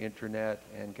teachers on the internet,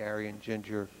 and Gary and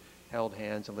Ginger held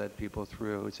hands and led people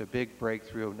through. It's a big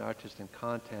breakthrough, not just in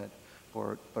content,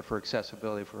 but for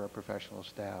accessibility for our professional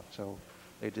staff. So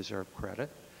they deserve credit.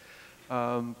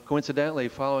 Coincidentally,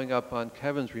 following up on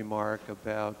Kevin's remark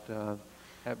about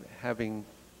having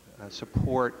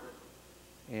support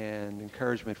and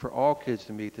encouragement for all kids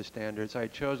to meet the standards, I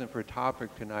had chosen for a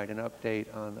topic tonight an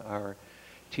update on our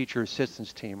Teacher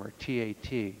Assistance Team, or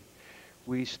TAT.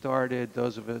 We started,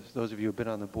 those of you who have been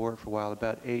on the board for a while,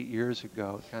 about 8 years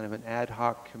ago, kind of an ad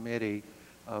hoc committee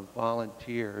of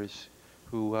volunteers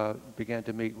who began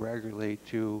to meet regularly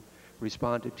to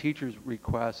respond to teachers'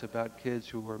 requests about kids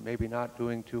who were maybe not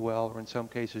doing too well, or in some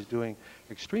cases doing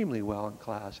extremely well in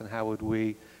class, and how would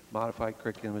we modify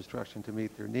curriculum instruction to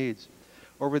meet their needs.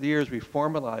 Over the years, we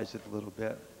formalized it a little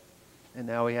bit, and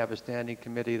now we have a standing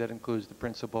committee that includes the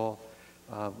principal,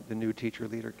 the new teacher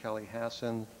leader, Kelly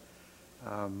Hassan,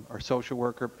 our social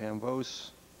worker, Pam Vos,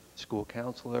 school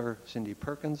counselor, Cindy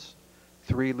Perkins,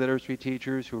 3 literacy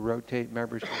teachers who rotate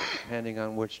membership depending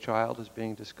on which child is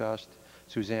being discussed,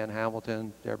 Suzanne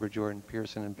Hamilton, Deborah Jordan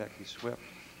Pearson, and Becky Swift.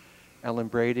 Ellen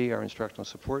Brady, our instructional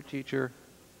support teacher,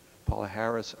 Paula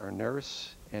Harris, our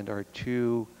nurse, and our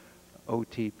 2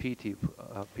 OT-PT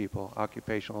people,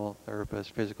 occupational therapists,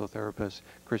 physical therapists,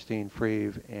 Christine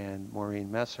Freeve and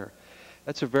Maureen Messer.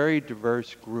 That's a very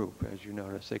diverse group, as you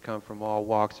notice. They come from all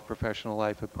walks of professional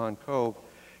life at Pond Cove,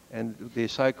 and the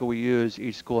cycle we use,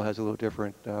 each school has a little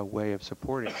different way of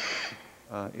supporting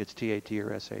its TAT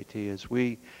or SAT. As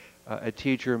a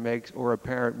teacher makes, or a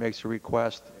parent makes a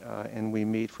request, and we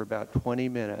meet for about 20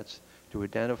 minutes to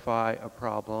identify a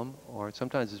problem, or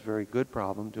sometimes it's a very good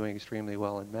problem, doing extremely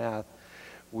well in math.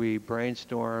 We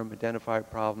brainstorm, identify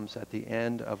problems at the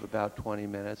end of about 20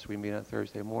 minutes. We meet on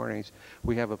Thursday mornings.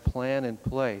 We have a plan in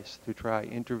place to try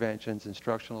interventions,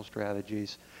 instructional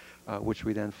strategies, which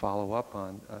we then follow up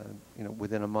on.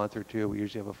 Within a month or two, we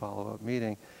usually have a follow-up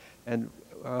meeting. And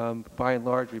by and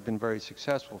large, we've been very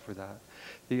successful for that.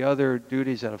 The other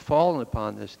duties that have fallen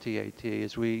upon this TAT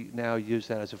is we now use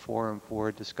that as a forum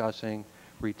for discussing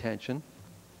retention,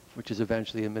 which is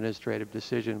eventually an administrative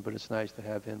decision, but it's nice to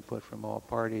have input from all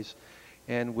parties.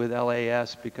 And with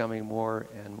LAS becoming more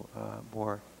and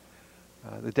more,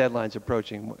 the deadline's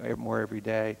approaching more every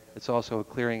day, it's also a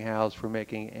clearinghouse for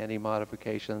making any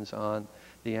modifications on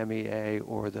the MEA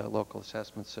or the local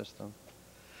assessment system.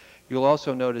 You'll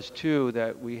also notice, too,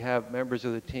 that we have members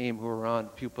of the team who are on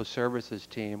pupil services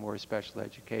team or special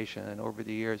education. And over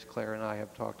the years, Claire and I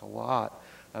have talked a lot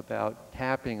about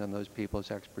tapping on those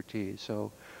people's expertise. So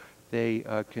they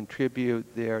contribute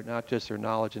not just their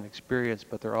knowledge and experience,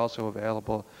 but they're also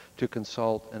available to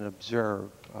consult and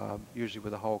observe, usually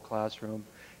with a whole classroom,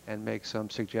 and make some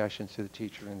suggestions to the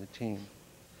teacher and the team.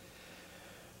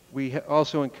 We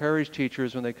also encourage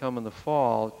teachers when they come in the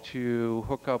fall to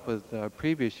hook up with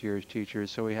previous year's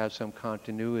teachers, so we have some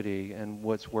continuity and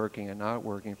what's working and not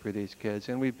working for these kids.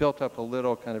 And we've built up a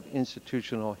little kind of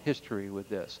institutional history with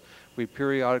this. We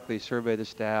periodically survey the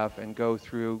staff and go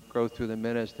through the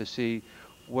minutes to see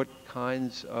what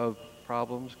kinds of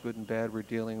problems, good and bad, we're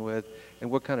dealing with, and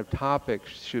what kind of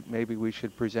topics maybe we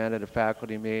should present at a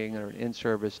faculty meeting or an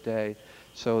in-service day,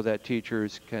 so that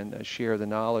teachers can share the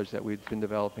knowledge that we've been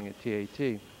developing at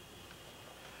TAT.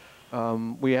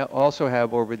 We also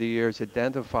have, over the years,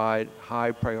 identified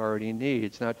high priority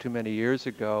needs. Not too many years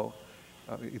ago,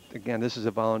 again, this is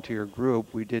a volunteer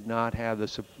group, we did not have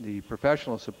the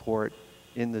professional support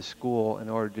in the school in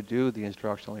order to do the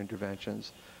instructional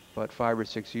interventions. But 5 or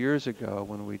 6 years ago,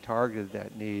 when we targeted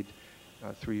that need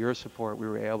through your support, we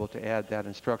were able to add that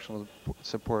instructional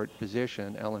support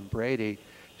position, Ellen Brady,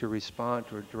 to respond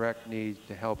to a direct need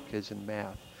to help kids in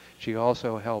math. She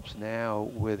also helps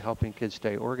now with helping kids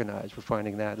stay organized. We're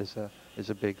finding that is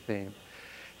a big theme.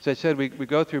 As I said, we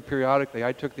go through periodically.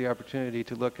 I took the opportunity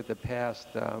to look at the past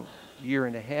year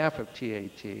and a half of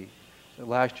TAT. So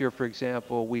last year, for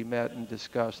example, we met and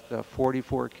discussed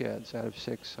 44 kids out of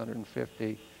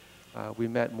 650. We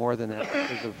met more than that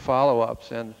because of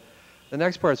follow-ups. And the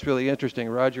next part's really interesting.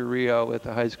 Roger Rio at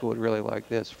the high school would really like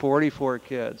this. 44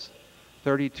 kids,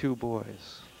 32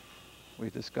 boys. We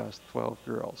discussed 12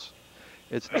 girls.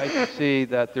 It's nice to see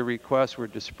that the requests were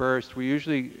dispersed. We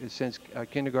usually, since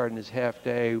kindergarten is half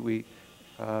day, we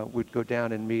would go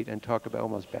down and meet and talk about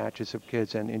almost batches of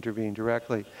kids and intervene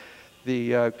directly.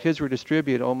 The kids were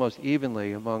distributed almost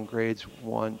evenly among grades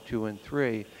 1, 2, and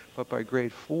 3, but by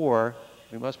grade 4,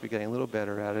 we must be getting a little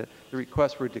better at it, the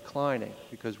requests were declining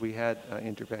because we had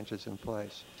interventions in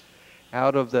place.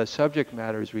 Out of the subject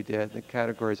matters we did, the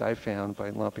categories I found by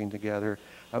lumping together,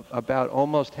 about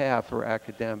almost half were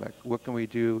academic. What can we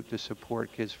do to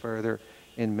support kids further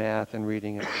in math and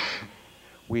reading? And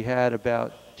we had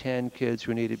about 10 kids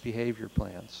who needed behavior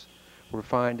plans. We're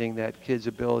finding that kids'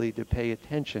 ability to pay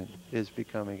attention is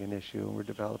becoming an issue, and we're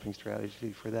developing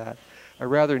strategies for that. A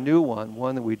rather new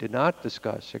one that we did not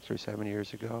discuss 6 or 7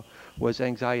 years ago, was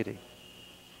anxiety.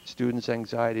 Students'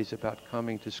 anxieties about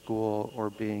coming to school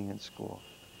or being in school.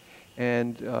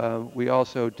 And we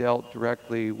also dealt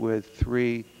directly with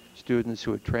 3 students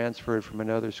who had transferred from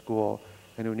another school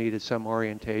and who needed some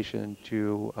orientation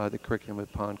to the curriculum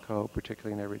at Pond Cove,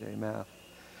 particularly in everyday math.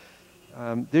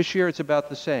 This year it's about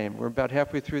the same. We're about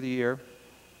halfway through the year.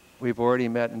 We've already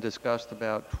met and discussed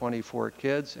about 24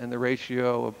 kids, and the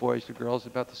ratio of boys to girls is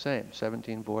about the same,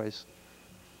 17 boys,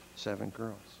 7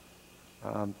 girls.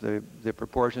 The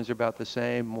proportions are about the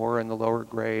same, more in the lower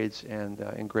grades, and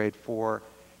in grade 4,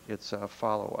 it's a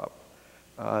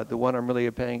follow-up. The one I'm really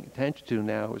paying attention to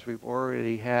now is we've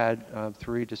already had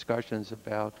 3 discussions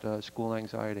about school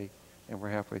anxiety, and we're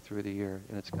halfway through the year,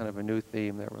 and it's kind of a new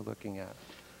theme that we're looking at.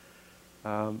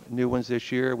 New ones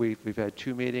this year, we've had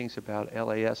 2 meetings about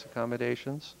LAS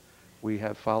accommodations. We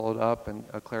have followed up, and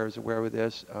Claire is aware of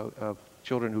this, of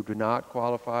children who do not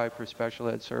qualify for special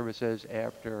ed services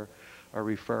after a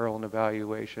referral and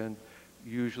evaluation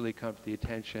usually come to the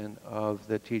attention of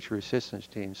the teacher assistance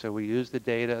team. So we use the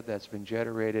data that's been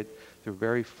generated through a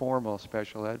very formal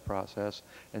special ed process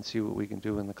and see what we can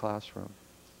do in the classroom.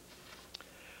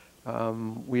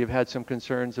 We have had some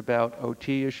concerns about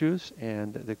OT issues,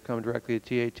 and they come directly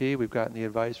to TAT. We've gotten the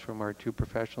advice from our 2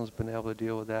 professionals, been able to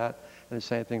deal with that, and the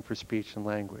same thing for speech and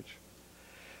language.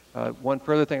 One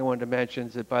further thing I wanted to mention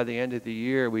is that by the end of the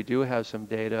year, we do have some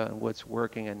data on what's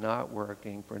working and not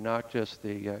working for not just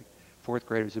the 4th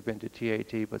graders who've been to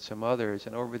TAT, but some others.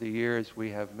 And over the years, we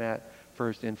have met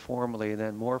first informally and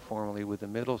then more formally with the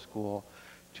middle school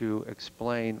to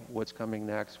explain what's coming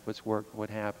next, what's worked, what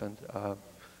happened,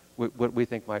 what we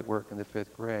think might work in the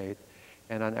 5th grade.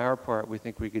 And on our part, we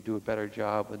think we could do a better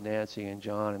job with Nancy and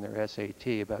John and their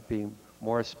SAT about being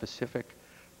more specific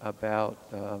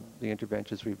about the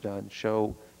interventions we've done,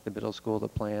 show the middle school the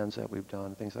plans that we've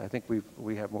done, things. I think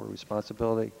we have more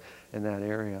responsibility in that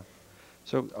area.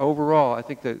 So overall, I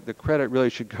think the credit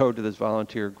really should go to this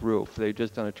volunteer group. They've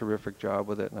just done a terrific job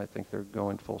with it, and I think they're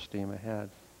going full steam ahead.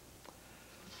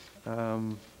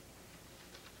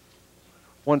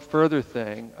 One further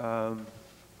thing,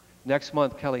 next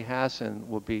month Kelly Hassan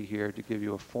will be here to give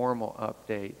you a formal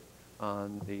update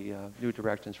on the new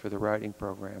directions for the writing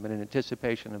program. And in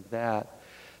anticipation of that,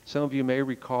 some of you may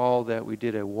recall that we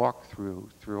did a walkthrough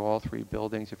through all 3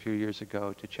 buildings a few years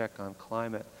ago to check on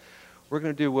climate. We're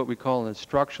going to do what we call an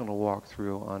instructional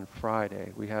walkthrough on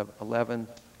Friday. We have 11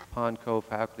 Pond Cove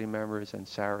faculty members and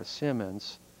Sarah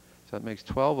Simmons, so that makes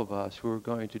 12 of us, who are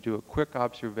going to do a quick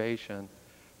observation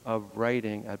of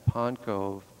writing at Pond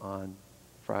Cove on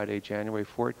Friday, January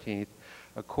 14th,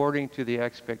 according to the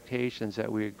expectations that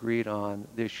we agreed on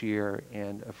this year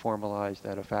and formalized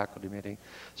at a faculty meeting.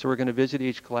 So we're going to visit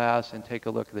each class and take a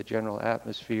look at the general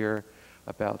atmosphere,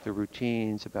 about the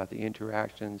routines, about the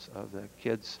interactions of the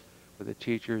kids with the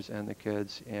teachers and the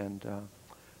kids, and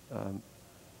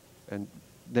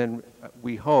then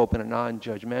we hope in a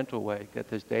non-judgmental way get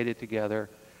this data together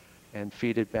and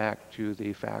feed it back to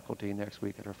the faculty next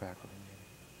week at our faculty meeting.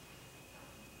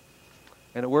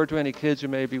 And a word to any kids who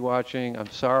may be watching, I'm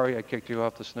sorry I kicked you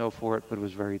off the snow fort, but it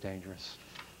was very dangerous,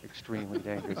 extremely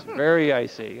dangerous, very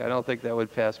icy. I don't think that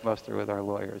would pass muster with our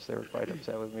lawyers. They were quite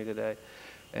upset with me today.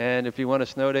 And if you want a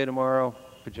snow day tomorrow,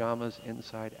 pajamas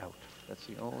inside out. That's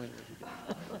the only way to do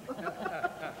it.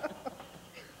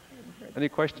 Any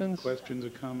questions? Questions or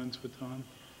comments for Tom?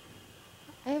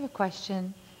 I have a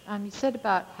question. You said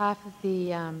about half of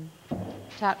the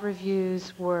chat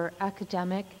reviews were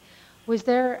academic. Was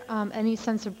there any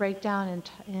sense of breakdown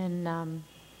in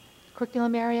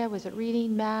curriculum area? Was it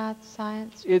reading, math,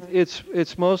 science?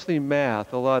 It's mostly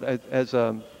math, a lot as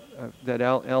that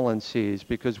Ellen sees,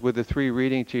 because with the 3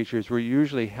 reading teachers, we're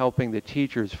usually helping the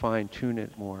teachers fine-tune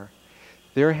it more.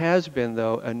 There has been,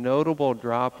 though, a notable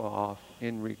drop-off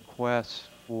in requests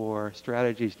for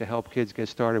strategies to help kids get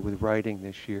started with writing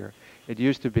this year. It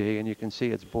used to be, and you can see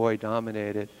it's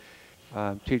boy-dominated.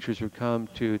 Teachers would come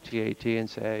to TAT and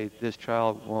say, this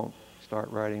child won't start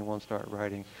writing.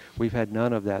 We've had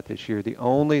none of that this year. The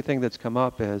only thing that's come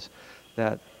up is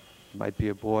that might be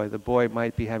a boy. The boy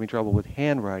might be having trouble with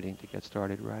handwriting to get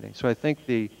started writing. So I think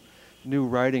the new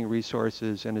writing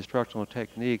resources and instructional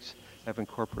techniques have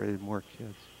incorporated more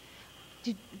kids.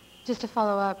 Just to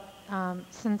follow up,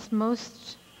 since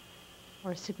most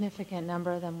or a significant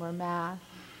number of them were math,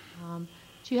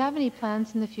 do you have any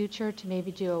plans in the future to maybe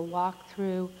do a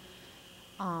walkthrough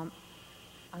on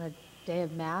a day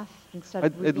of math instead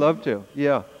of reading? I'd love to,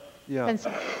 yeah. And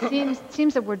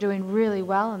seems that we're doing really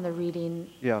well in the reading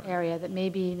Yeah. area, that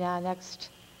maybe now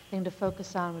next thing to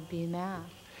focus on would be math.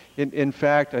 In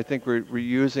fact, I think we're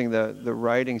using the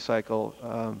writing cycle,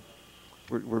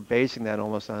 we're basing that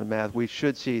almost on math. We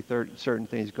should see certain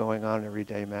things going on in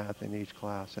everyday math in each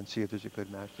class and see if there's a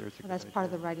good match there. So that's part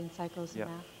of the writing cycles in Yeah.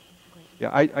 math? Great.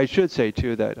 Yeah, I should say,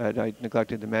 too, that I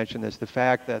neglected to mention this, the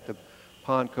fact that the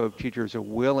Pond Cove teachers are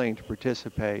willing to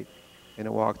participate in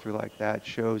a walkthrough like that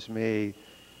shows me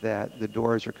that the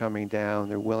doors are coming down,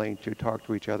 they're willing to talk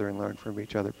to each other and learn from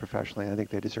each other professionally. I think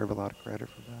they deserve a lot of credit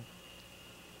for that.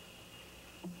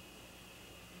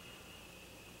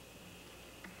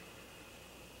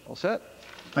 All set?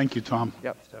 Thank you, Tom.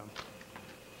 Yep.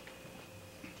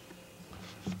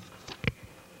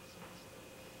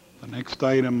 The next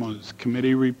item is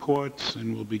committee reports,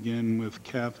 and we'll begin with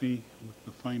Kathy with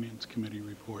the Finance Committee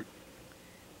report.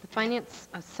 The Finance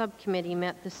Subcommittee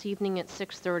met this evening at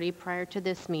 6:30 prior to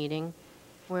this meeting,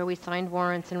 where we signed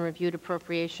warrants and reviewed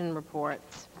appropriation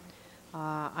reports.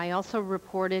 I also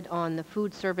reported on the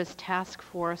Food Service Task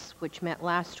Force, which met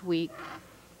last week,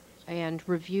 and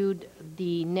reviewed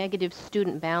the negative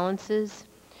student balances.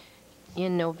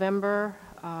 In November,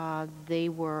 they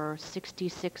were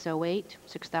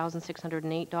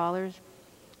 $6,608.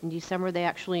 In December, they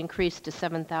actually increased to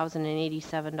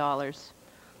 $7,087.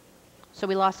 So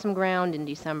we lost some ground in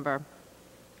December.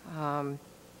 I'm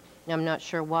not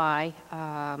sure why.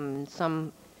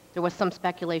 There was some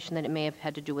speculation that it may have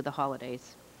had to do with the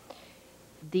holidays.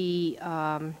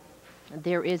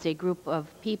 There is a group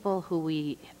of people who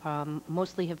we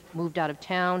mostly have moved out of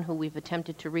town, who we've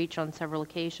attempted to reach on several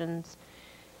occasions,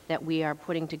 that we are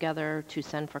putting together to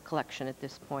send for collection at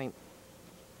this point.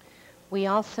 We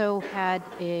also had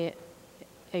a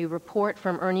report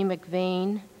from Ernie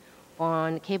McVeigh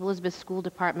on Cape Elizabeth School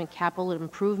Department Capital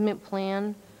Improvement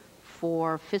Plan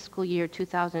for fiscal year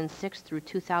 2006 through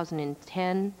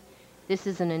 2010. This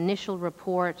is an initial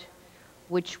report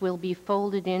which will be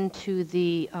folded into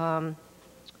the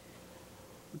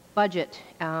budget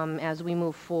as we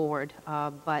move forward,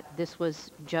 but this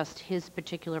was just his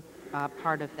particular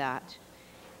part of that.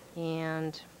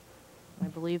 And I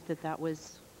believe that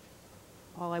was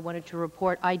all I wanted to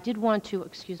report. I did want to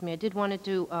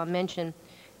mention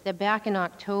that back in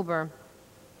October,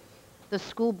 the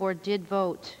school board did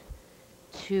vote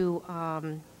to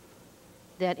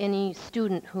that any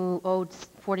student who owed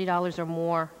 $40 or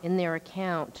more in their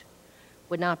account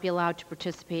would not be allowed to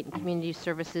participate in community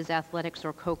services, athletics,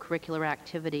 or co-curricular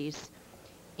activities,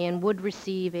 and would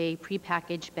receive a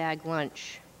prepackaged bag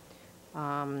lunch.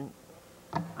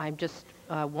 I just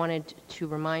wanted to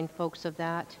remind folks of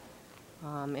that,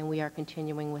 and we are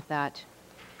continuing with that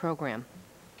program.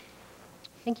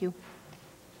 Thank you.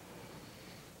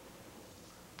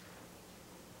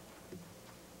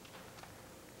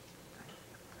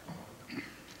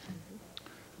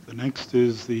 The next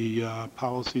is the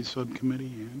Policy Subcommittee.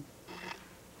 Ann?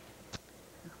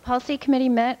 Policy Committee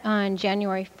met on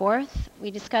January 4th.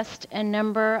 We discussed a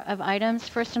number of items.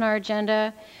 First on our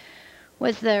agenda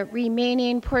was the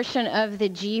remaining portion of the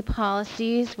G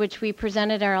policies, which we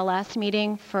presented at our last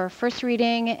meeting for first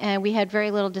reading, and we had very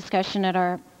little discussion at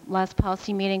our last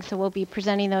policy meeting, so we'll be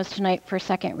presenting those tonight for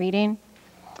second reading.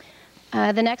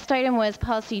 The next item was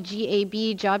policy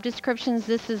GAB, job descriptions.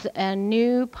 This is a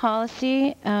new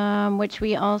policy, which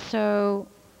we also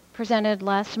presented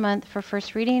last month for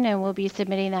first reading, and we'll be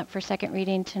submitting that for second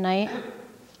reading tonight.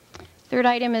 Third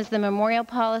item is the memorial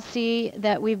policy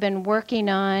that we've been working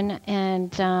on,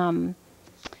 and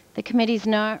the committee's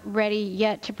not ready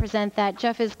yet to present that.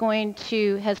 Jeff has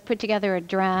put together a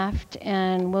draft,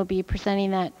 and we'll be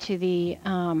presenting that to the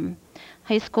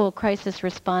high school crisis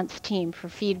response team for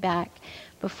feedback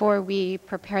before we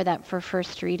prepare that for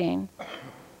first reading.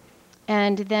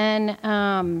 And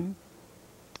then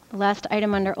the last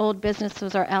item under old business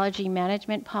was our allergy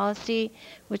management policy,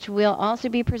 which we'll also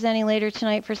be presenting later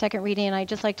tonight for second reading. And I'd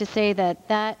just like to say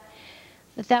that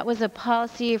was a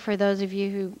policy, for those of you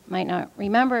who might not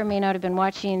remember or may not have been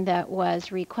watching, that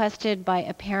was requested by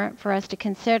a parent for us to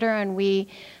consider. And we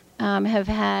have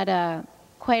had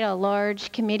quite a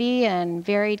large committee and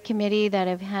varied committee that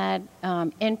have had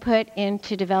input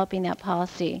into developing that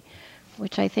policy,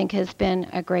 which I think has been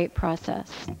a great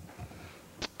process.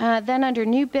 Then under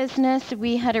new business,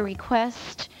 we had a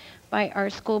request by our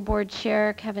school board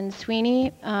chair, Kevin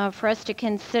Sweeney, for us to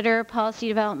consider policy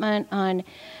development on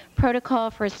protocol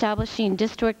for establishing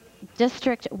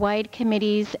district-wide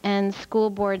committees and school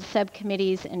board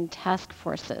subcommittees and task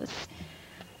forces.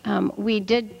 Our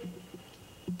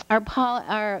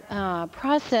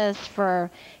process for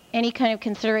any kind of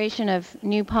consideration of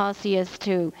new policy is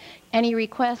to any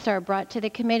requests are brought to the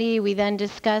committee. We then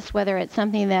discuss whether it's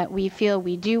something that we feel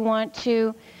we do want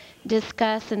to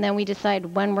discuss, and then we decide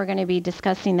when we're going to be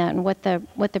discussing that and what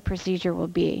the procedure will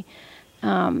be.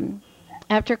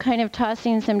 After kind of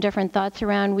tossing some different thoughts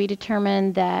around, we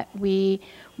determined that we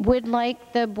would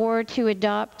like the board to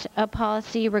adopt a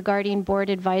policy regarding board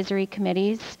advisory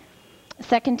committees.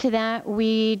 Second to that,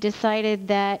 we decided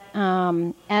that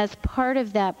as part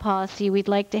of that policy, we'd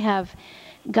like to have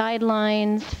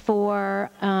guidelines for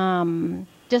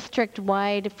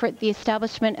for the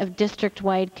establishment of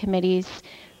district-wide committees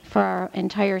for our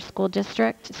entire school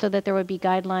district, so that there would be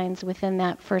guidelines within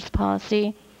that first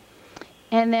policy.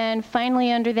 And then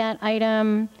finally, under that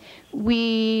item,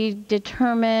 we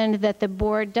determined that the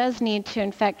board does need to,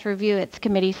 in fact, review its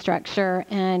committee structure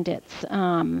and its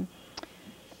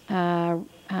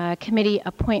committee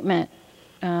appointment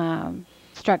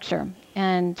structure.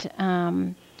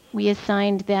 And we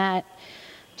assigned that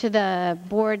to the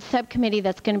board subcommittee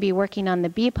that's going to be working on the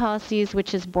B policies,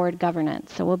 which is board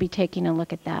governance. So we'll be taking a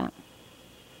look at that.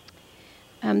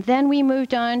 Then we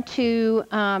moved on to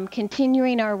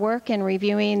continuing our work and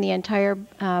reviewing the entire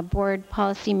board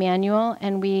policy manual,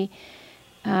 and we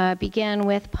began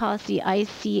with policy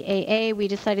ICAA. We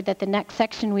decided that the next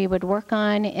section we would work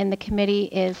on in the committee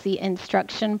is the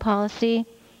instruction policy.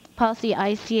 Policy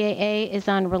ICAA is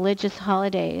on religious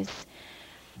holidays.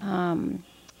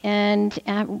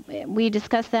 And we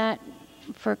discussed that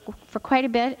for quite a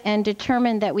bit and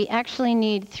determined that we actually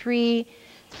need 3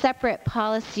 separate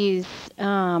policies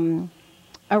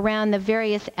around the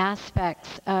various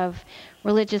aspects of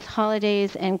religious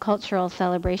holidays and cultural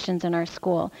celebrations in our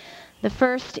school. The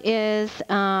first is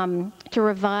to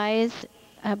revise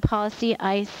policy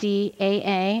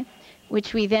ICAA,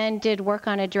 which we then did work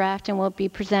on a draft and will be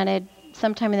presented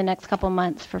sometime in the next couple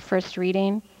months for first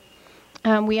reading.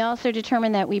 We also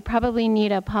determined that we probably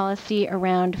need a policy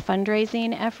around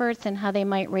fundraising efforts and how they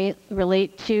might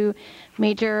relate to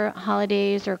major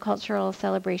holidays or cultural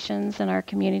celebrations in our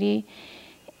community.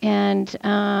 And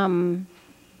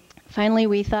finally,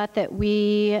 we thought that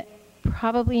we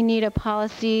probably need a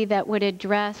policy that will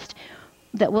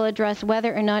address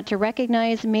whether or not to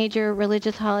recognize major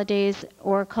religious holidays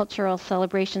or cultural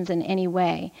celebrations in any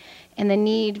way, and the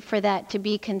need for that to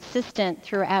be consistent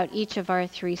throughout each of our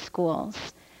 3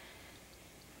 schools.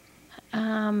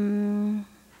 And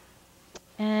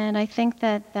I think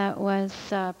that was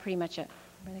pretty much it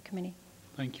for the committee.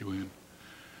 Thank you, Ann.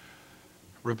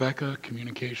 Rebecca,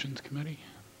 Communications Committee.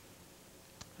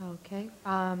 Okay.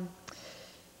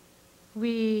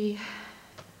 We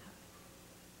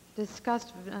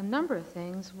discussed a number of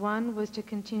things. One was to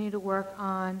continue to work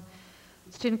on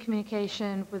student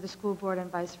communication with the school board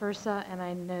and vice versa, and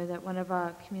I know that one of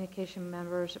our communication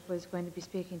members was going to be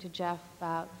speaking to Jeff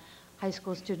about high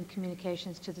school student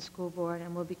communications to the school board,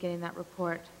 and we'll be getting that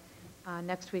report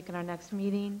next week in our next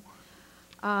meeting.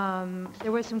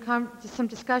 There was some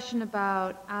discussion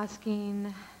about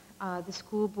asking the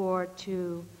school board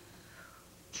to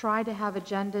try to have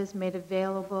agendas made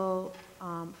available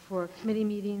for committee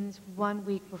meetings 1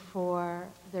 week before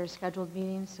their scheduled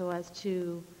meetings, so as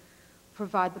to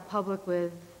provide the public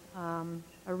with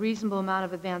a reasonable amount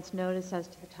of advance notice as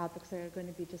to the topics that are going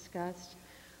to be discussed.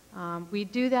 We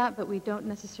do that, but we don't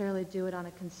necessarily do it on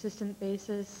a consistent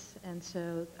basis, and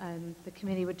so the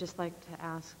committee would just like to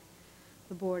ask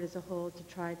the board as a whole to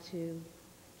try to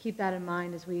keep that in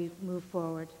mind as we move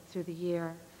forward through the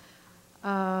year.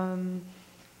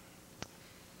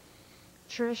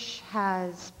 Trish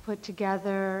has put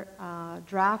together a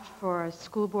draft for a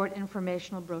school board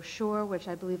informational brochure, which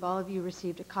I believe all of you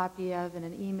received a copy of in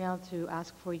an email to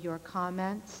ask for your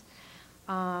comments.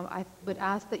 I would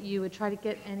ask that you would try to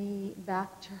get any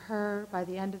back to her by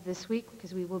the end of this week,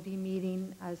 because we will be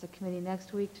meeting as a committee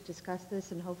next week to discuss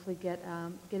this and hopefully get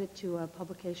it to a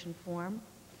publication form.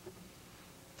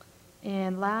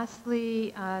 And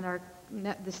lastly, on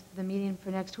the meeting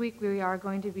for next week, we are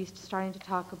going to be starting to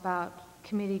talk about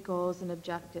committee goals and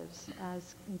objectives,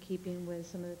 as in keeping with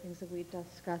some of the things that we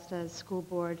discussed as school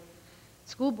board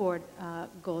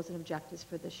goals and objectives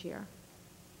for this year.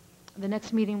 The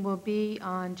next meeting will be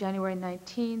on January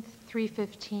 19th,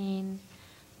 3:15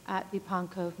 at the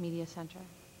Pond Cove Media Center.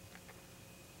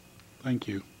 Thank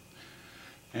you.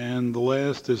 And the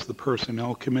last is the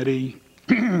Personnel Committee.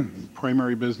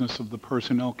 Primary business of the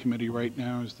Personnel Committee right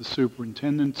now is the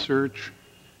superintendent search.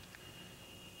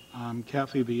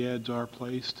 Kathy, the ads are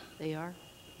placed. They are?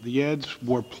 The ads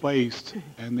were placed,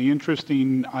 and the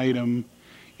interesting item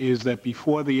is that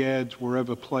before the ads were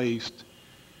ever placed,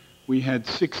 we had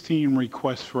 16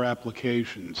 requests for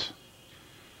applications.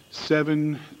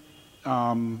 7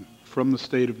 from the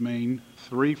state of Maine,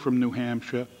 3 from New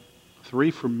Hampshire,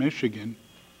 3 from Michigan,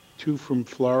 2 from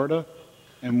Florida,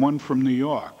 and 1 from New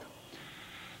York.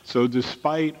 So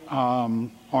despite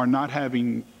our not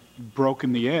having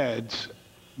broken the ads,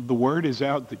 the word is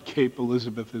out that Cape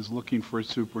Elizabeth is looking for a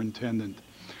superintendent.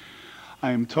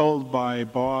 I am told by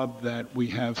Bob that we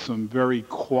have some very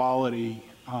quality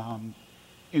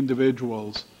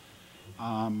individuals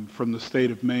from the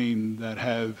state of Maine that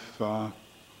have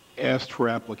asked for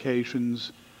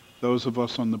applications. Those of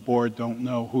us on the board don't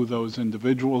know who those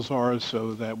individuals are,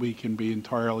 so that we can be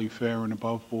entirely fair and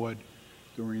above board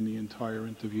during the entire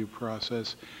interview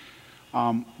process.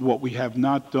 What we have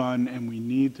not done and we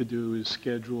need to do is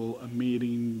schedule a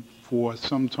meeting for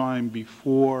sometime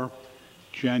before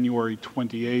January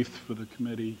 28th for the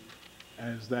committee,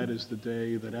 as that is the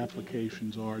day that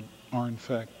applications are in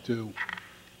fact due.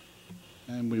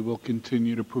 And we will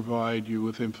continue to provide you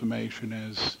with information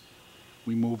as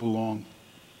we move along.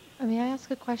 May I ask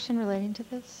a question relating to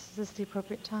this? Is this the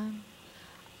appropriate time?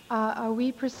 Are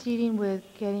we proceeding with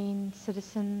getting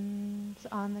citizens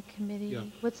on the committee? Yeah.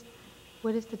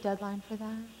 What is the deadline for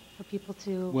that? For people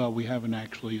to... Well, we haven't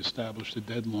actually established a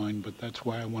deadline, but that's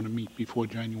why I want to meet before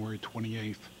January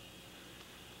 28th.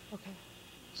 Okay.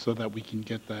 So that we can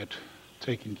get that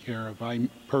taken care of.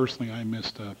 Personally, I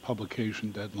missed a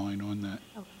publication deadline on that.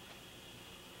 Okay.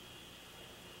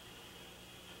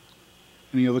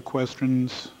 Any other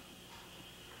questions?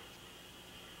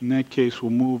 In that case,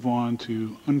 we'll move on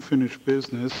to unfinished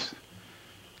business,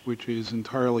 which is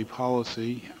entirely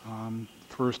policy.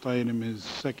 First item is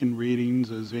second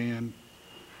readings, as Ann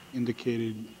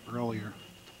indicated earlier.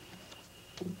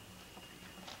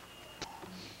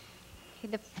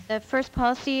 Okay, the first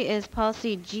policy is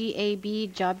policy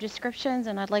GAB, job descriptions,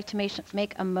 and I'd like to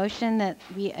make a motion that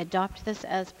we adopt this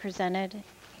as presented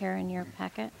here in your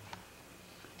packet.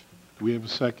 Do we have a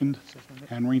second?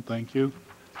 Henry, thank you.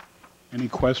 Any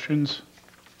questions,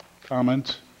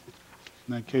 comments?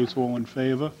 In that case, all in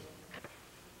favor?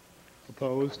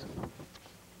 Opposed?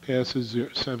 Passes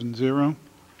 7-0.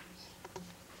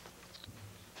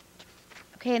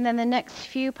 Okay, and then the next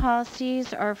few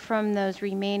policies are from those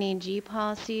remaining G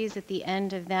policies at the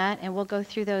end of that, and we'll go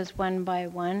through those one by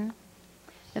one.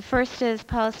 The first is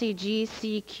policy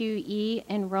GCQE,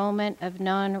 enrollment of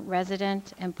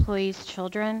non-resident employees'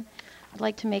 children. I'd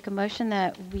like to make a motion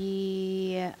that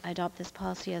we adopt this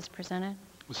policy as presented.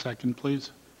 A second,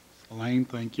 please. Elaine,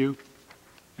 thank you.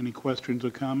 Any questions or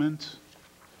comments?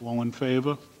 All in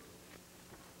favor?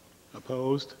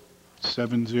 Opposed?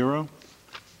 7-0.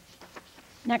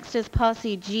 Next is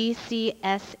policy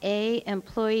GCSA,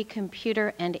 employee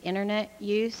computer and internet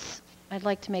use. I'd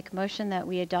like to make a motion that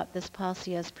we adopt this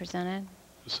policy as presented.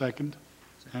 A second.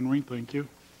 Henry, thank you.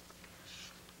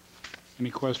 Any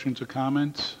questions or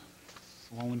comments?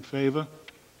 All in favor?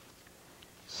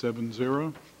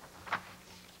 7-0.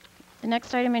 The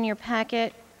next item in your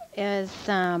packet is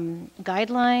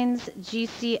guidelines,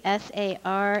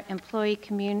 GCSAR, employee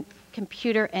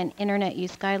computer and internet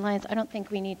use guidelines. I don't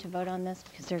think we need to vote on this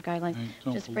because they're guidelines.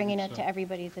 Just bringing it to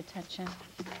everybody's attention.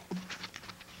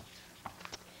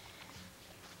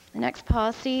 The next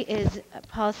policy is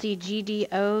policy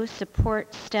GDO,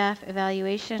 support staff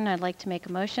evaluation. I'd like to make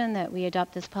a motion that we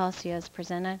adopt this policy as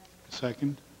presented.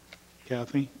 Second.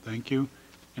 Kathy, thank you.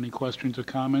 Any questions or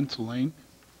comments? Elaine?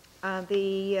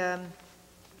 The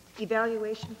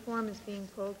evaluation form is being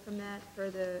pulled from that for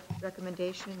the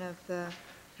recommendation of the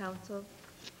council.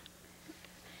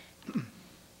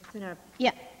 It's in our,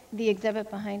 Yeah, the exhibit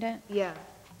behind it? yeah,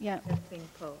 Yeah. that's being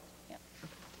pulled.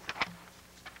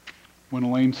 When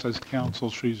Elaine says counsel,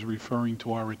 she's referring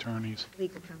to our attorneys.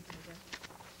 Legal counsel, yeah.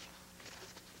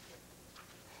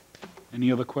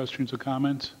 Any other questions or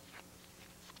comments?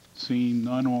 Seeing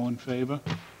none, all in favor?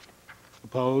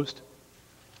 Opposed?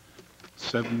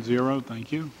 7-0,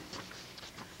 thank you.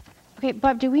 Okay,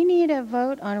 Bob, do we need a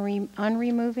vote on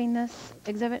removing this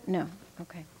exhibit? No,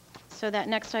 okay. So that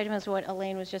next item is what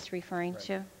Elaine was just referring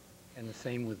to? And the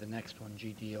same with the next one,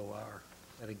 GDOR.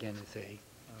 That again is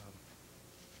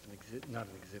not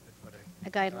an exhibit, but A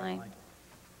guideline. Why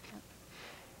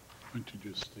don't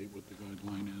you just state what the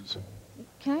guideline is?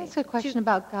 Can I ask a question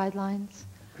about guidelines?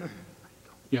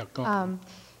 Yeah, go ahead.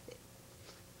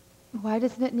 Why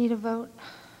doesn't it need a vote?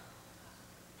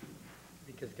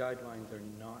 because guidelines are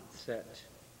not set,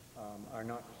 are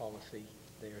not policy.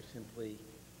 They are simply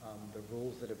the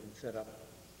rules that have been set up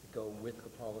to go with the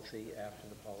policy after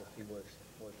the policy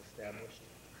was established.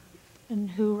 And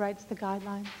who writes the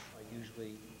guidelines?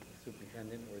 Usually the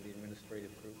superintendent or the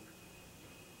administrative group.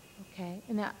 Okay,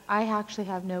 and I actually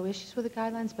have no issues with the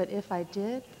guidelines, but if I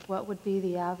did, what would be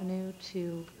the avenue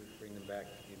to? Bring them back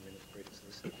to the administrative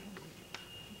system.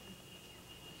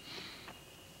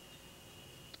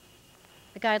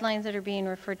 The guidelines that are being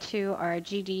referred to are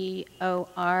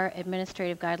GDOR,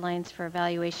 Administrative Guidelines for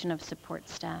Evaluation of Support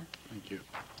Staff. Thank you.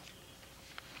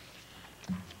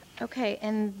 Okay,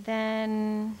 and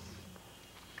then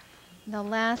the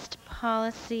last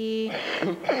policy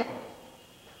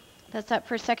that's up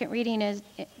for second reading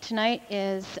tonight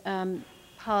is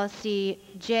policy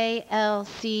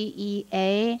JLCEA,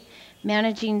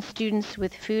 Managing Students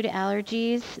with Food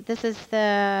Allergies. This is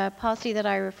the policy that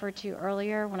I referred to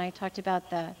earlier when I talked about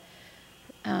the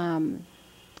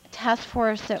task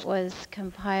force that was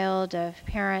compiled of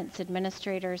parents,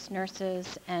 administrators,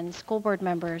 nurses, and school board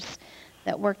members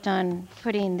that worked on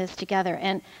putting this together.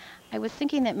 And I was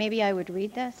thinking that maybe I would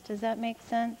read this. Does that make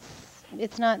sense?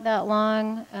 It's not that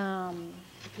long.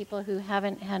 People who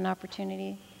haven't had an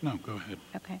opportunity. No, go ahead.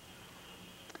 Okay.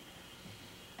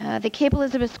 The Cape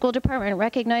Elizabeth School Department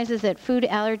recognizes that food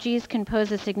allergies can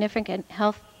pose a significant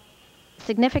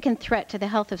threat to the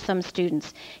health of some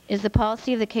students. It is the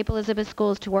policy of the Cape Elizabeth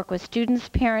schools to work with students,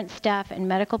 parents, staff, and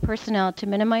medical personnel to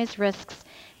minimize risks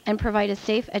and provide a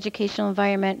safe educational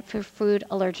environment for food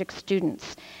allergic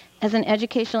students. As an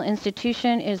educational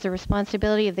institution, it is the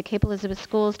responsibility of the Cape Elizabeth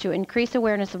schools to increase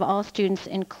awareness of all students,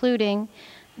 including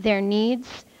their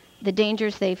needs, the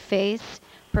dangers they face,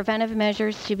 preventive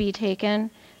measures to be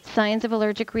taken, signs of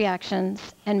allergic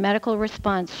reactions, and medical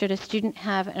response should a student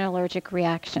have an allergic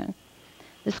reaction.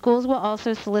 The schools will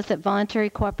also solicit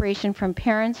voluntary cooperation from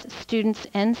parents, students,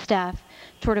 and staff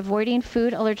toward avoiding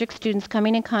food allergic students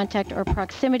coming in contact or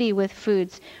proximity with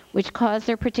foods which cause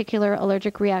their particular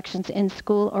allergic reactions in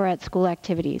school or at school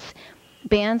activities.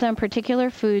 Bans on particular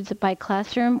foods by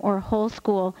classroom or whole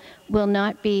school will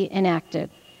not be enacted.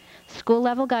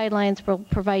 School-level guidelines will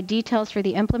provide details for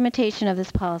the implementation of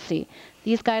this policy.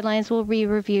 These guidelines will be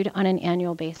reviewed on an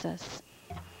annual basis.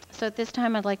 So at this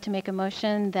time, I'd like to make a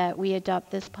motion that we adopt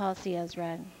this policy as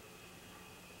read. Do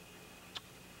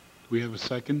we have a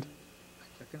second?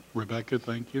 Second. Rebecca,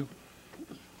 thank you.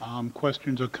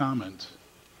 Questions or comments?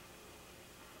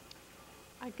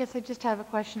 I guess I just have a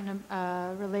question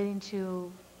relating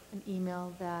to an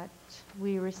email that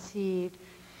we received.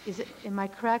 Am I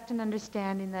correct in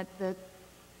understanding that the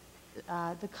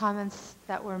comments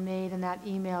that were made in that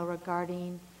email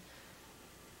regarding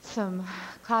some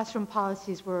classroom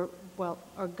policies are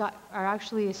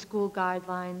actually school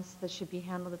guidelines that should be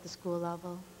handled at the school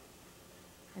level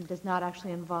and does not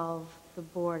actually involve the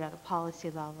board at a policy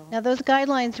level? Now, those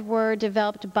guidelines were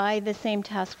developed by the same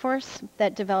task force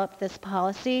that developed this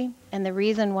policy, and the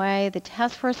reason why the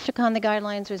task force took on the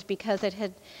guidelines was because it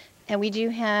had, and we do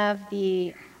have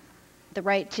the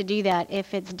right to do that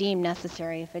if it's deemed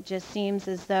necessary, if it just seems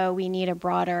as though we need a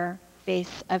broader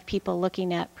base of people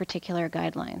looking at particular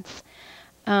guidelines.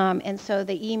 And so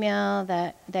the email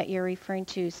that you're referring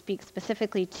to speaks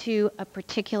specifically to a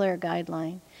particular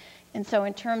guideline. And so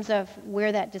in terms of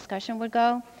where that discussion would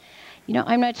go,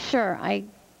 I'm not sure. I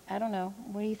don't know.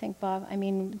 What do you think, Bob? I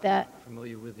mean,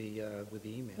 Familiar with the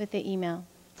email. With the email.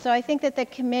 So I think that the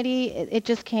committee, it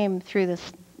just came through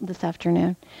this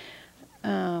afternoon.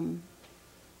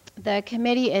 The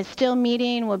committee is still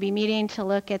meeting. We'll be meeting to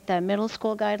look at the middle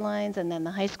school guidelines and then the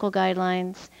high school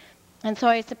guidelines. And so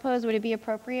I suppose, would it be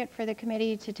appropriate for the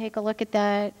committee to take a look at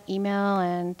that email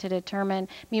and to determine,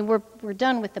 I mean, we're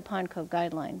done with the Pond Cove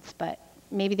guidelines, but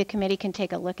maybe the committee can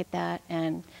take a look at that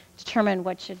and determine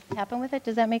what should happen with it?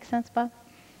 Does that make sense, Bob?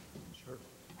 Sure.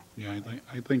 Yeah,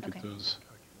 I think Okay. it does.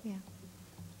 Yeah.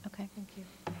 Okay. Thank you.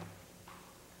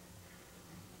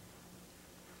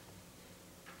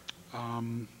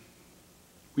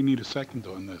 We need a second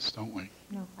on this, don't we?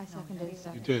 No, I seconded it.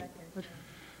 You did.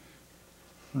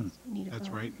 Need a That's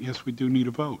vote. right. Yes, we do need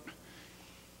a vote.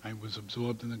 I was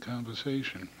absorbed in the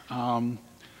conversation.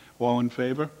 All in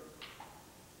favor?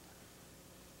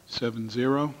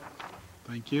 7-0.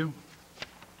 Thank you.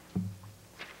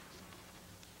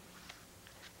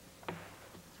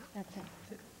 That's it.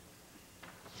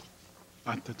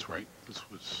 That's right. This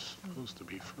was supposed to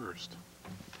be first.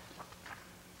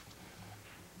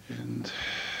 And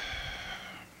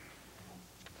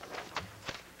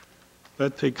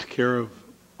that takes care of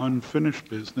unfinished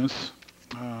business.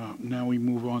 Now we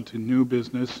move on to new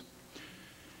business.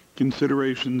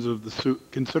 Consideration of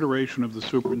the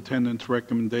superintendent's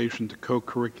recommendation to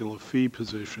co-curricular fee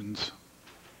positions.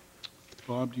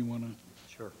 Bob, do you want to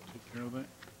Sure. take care of that?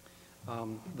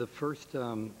 The first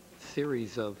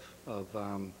series of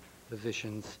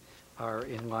positions are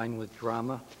in line with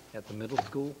drama at the middle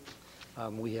school.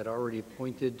 We had already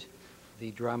appointed the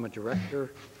drama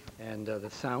director and the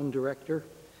sound director,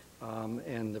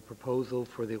 and the proposal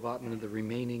for the allotment of the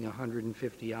remaining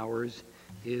 150 hours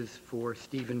is for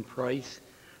Stephen Price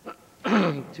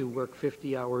to work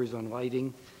 50 hours on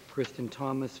lighting, Kristen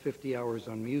Thomas 50 hours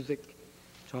on music,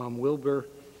 Tom Wilbur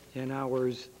 10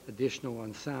 hours additional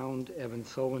on sound, Evan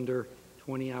Solander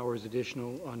 20 hours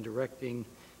additional on directing,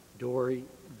 Dory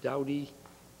Dowdy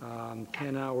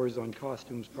 10 hours on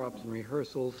costumes, props, and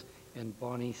rehearsals, and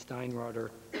Bonnie Steinrotter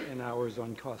 10 hours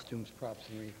on costumes, props,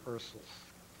 and rehearsals.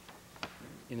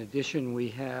 In addition, we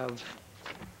have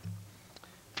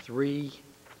 3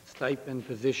 stipend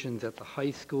positions at the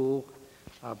high school.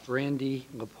 Brandy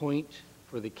LaPointe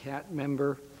for the CAT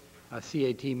member,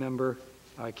 CAT member,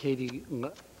 Katie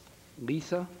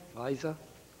Lisa,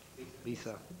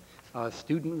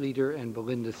 student leader, and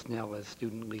Belinda Snell as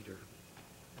student leader.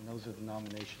 And those are the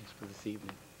nominations for this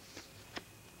evening.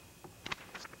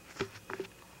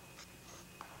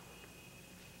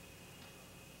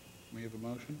 We have a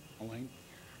motion? Elaine?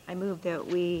 I move that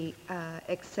we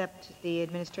accept the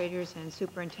administrators and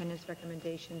superintendent's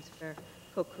recommendations for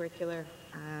co-curricular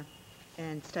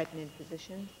and stipended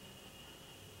positions.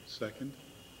 Second.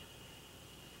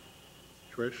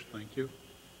 Trish, thank you.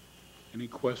 Any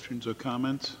questions or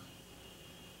comments?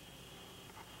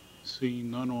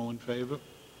 Seeing none, all in favor?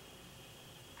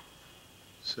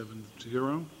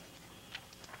 7-0.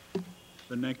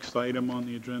 The next item on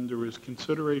the agenda is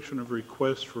consideration of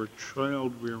request for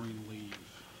child rearing leave.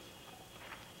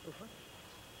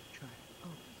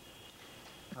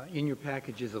 In your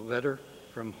package is a letter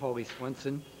from Holly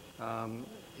Swenson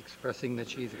expressing that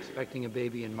she's expecting a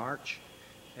baby in March,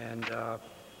 and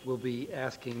will be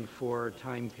asking for a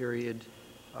time period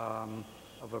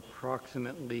of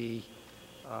approximately,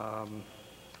 I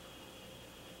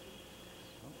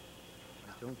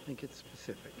don't think it's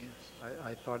specific.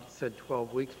 I thought it said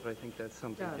 12 weeks, but I think that's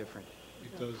something different.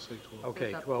 It does say 12.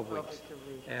 Okay, 12 weeks.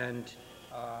 And,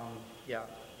 yeah,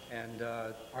 and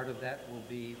part of that will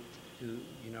be to,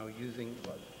 using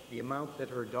the amount that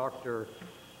her doctor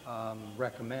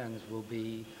recommends will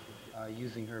be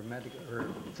using her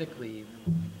sick leave,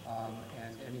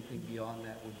 and anything beyond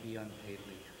that would be unpaid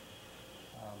leave.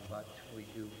 But we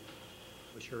do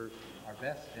wish her our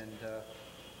best, and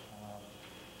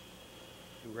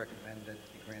do recommend that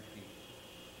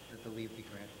the leave be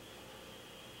granted.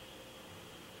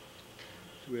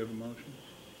 Do we have a motion?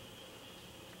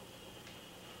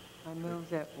 I move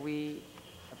that we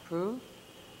approve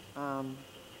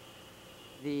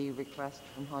the request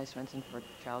from Holly Swenson for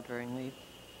child rearing leave.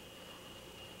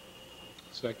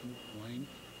 Second, Elaine.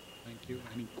 Thank you.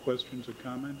 Any questions or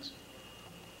comments?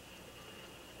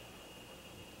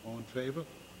 All in favor?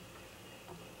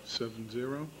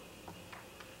 7-0.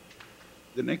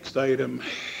 The next item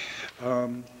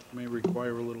may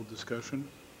require a little discussion.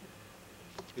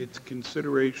 It's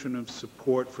consideration of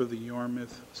support for the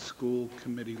Yarmouth School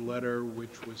Committee letter,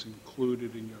 which was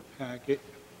included in your packet.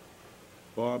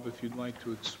 Bob, if you'd like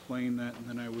to explain that, and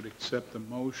then I would accept the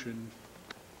motion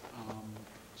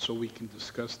so we can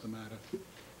discuss the matter.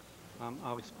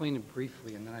 I'll explain it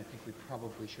briefly, and then I think we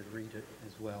probably should read it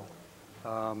as well.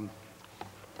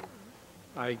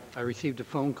 I received a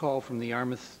phone call from the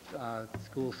Yarmouth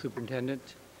School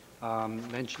Superintendent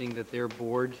mentioning that their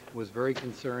board was very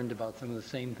concerned about some of the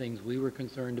same things we were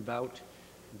concerned about,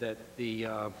 that the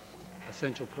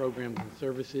Essential Programs and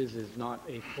Services is not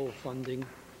a full funding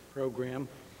program.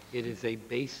 It is a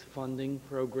base funding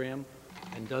program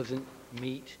and doesn't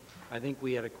meet. I think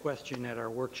we had a question at our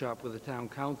workshop with the town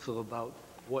council about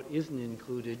what isn't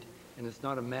included, and it's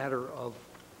not a matter of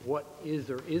what is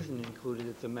or isn't included,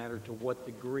 it's a matter to what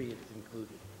degree it's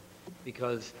included.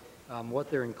 Because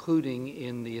what they're including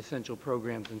in the essential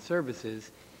programs and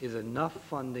services is enough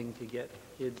funding to get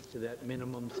kids to that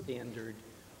minimum standard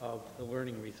of the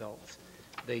learning results.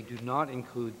 They do not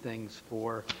include things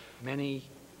for many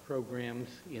programs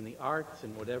in the arts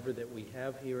and whatever that we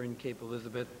have here in Cape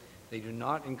Elizabeth. They do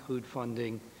not include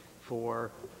funding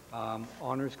for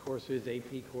honors courses,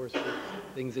 AP courses,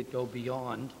 things that go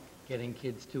beyond getting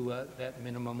kids to that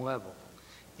minimum level.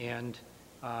 And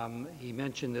he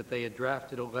mentioned that they had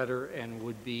drafted a letter and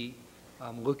would be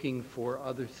looking for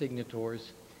other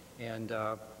signatories. And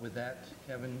with that,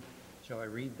 Kevin, shall I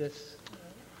read this?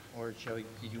 Or did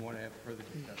you want to have further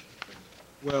discussion?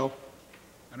 Well,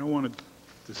 I don't want to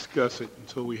discuss it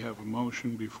until we have a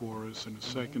motion before us and a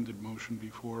seconded motion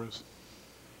before us.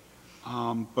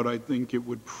 But I think it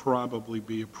would probably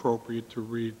be appropriate to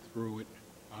read through it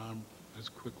as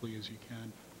quickly as you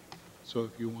can. So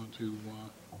if you want to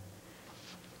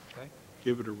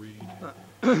give it a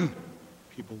read,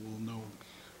 people will know.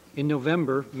 In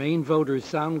November, Maine voters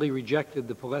soundly rejected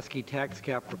the Pileski tax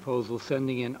cap proposal,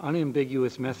 sending an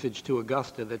unambiguous message to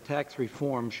Augusta that tax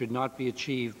reform should not be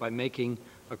achieved by making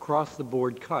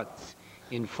across-the-board cuts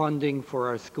in funding for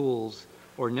our schools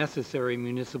or necessary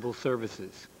municipal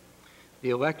services.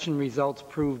 The election results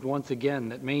proved once again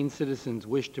that Maine citizens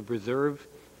wish to preserve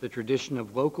the tradition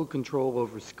of local control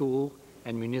over school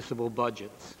and municipal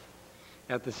budgets.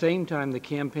 At the same time, the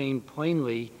campaign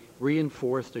plainly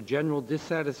reinforced a general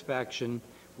dissatisfaction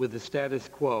with the status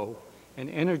quo and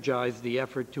energized the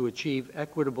effort to achieve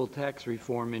equitable tax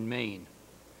reform in Maine.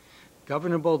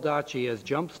 Governor Baldacci has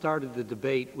jump-started the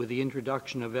debate with the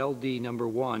introduction of LD number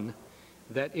 1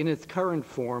 that in its current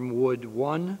form would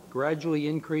 1, gradually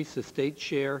increase the state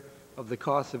share of the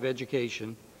cost of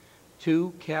education,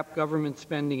 2, cap government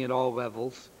spending at all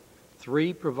levels,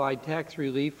 3, provide tax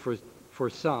relief for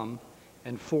some,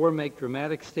 and 4, make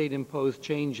dramatic state-imposed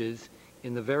changes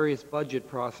in the various budget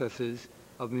processes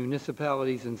of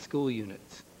municipalities and school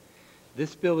units.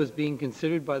 This bill is being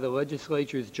considered by the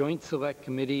legislature's Joint Select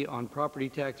Committee on Property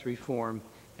Tax Reform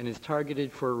and is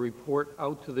targeted for a report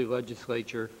out to the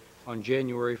legislature on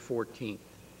January 14th.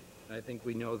 And I think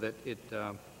we know that it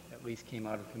at least came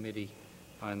out of committee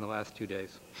in the last 2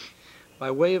 days. By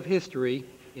way of history,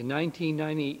 in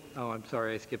 1990, I'm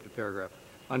sorry, I skipped a paragraph.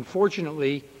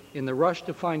 Unfortunately, in the rush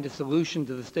to find a solution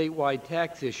to the statewide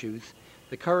tax issues,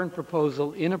 the current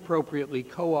proposal inappropriately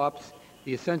co-opts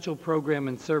the Essential Program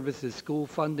and Services school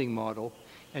funding model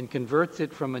and converts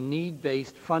it from a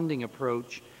need-based funding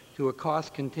approach to a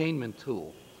cost containment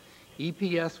tool.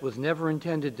 EPS was never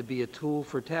intended to be a tool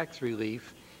for tax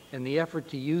relief, and the effort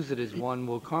to use it as one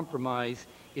will compromise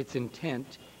its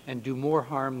intent and do more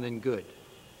harm than good.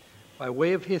 By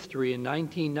way of history, in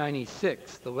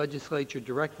 1996, the legislature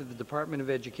directed the Department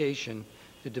of Education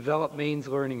to develop Maine's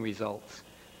learning results,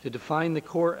 to define the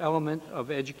core elements of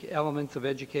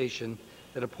education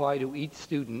that apply to each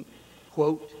student,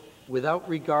 quote, without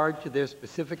regard to their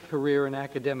specific career and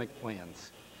academic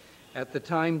plans. At the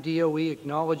time, DOE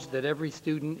acknowledged that every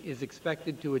student is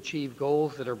expected to achieve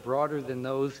goals that are broader than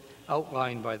those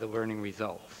outlined by the learning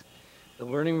results. The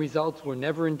learning results were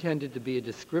never intended to be a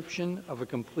description of a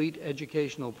complete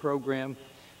educational program.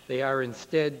 They are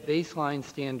instead baseline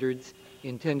standards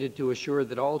intended to assure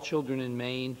that all children in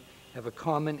Maine have a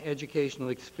common educational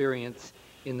experience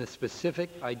in the specific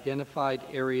identified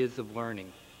areas of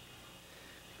learning.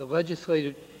 The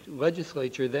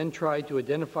legislature then tried to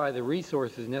identify the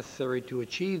resources necessary to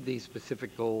achieve these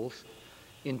specific goals.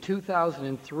 In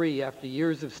 2003, after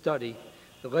years of study,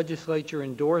 the legislature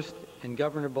endorsed and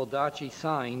Governor Baldacci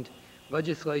signed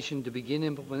legislation to begin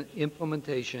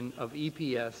implementation of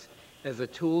EPS as a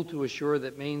tool to assure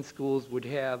that Maine schools would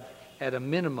have, at a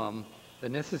minimum, the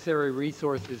necessary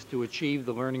resources to achieve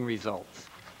the learning results.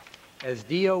 As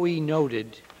DOE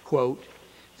noted, quote,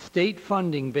 state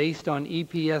funding based on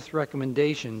EPS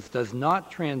recommendations does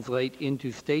not translate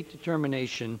into state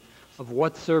determination of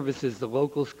what services the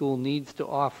local school needs to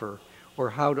offer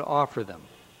or how to offer them,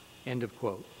 end of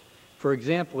quote. For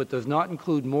example, it does not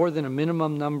include more than a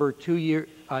minimum number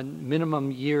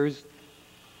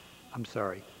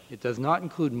it does not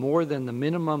include more than the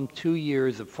minimum 2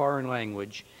 years of foreign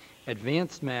language,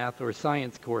 advanced math or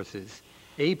science courses,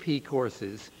 AP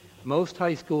courses, most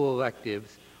high school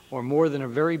electives, or more than a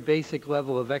very basic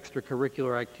level of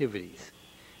extracurricular activities.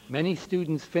 Many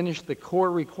students finish the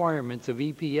core requirements of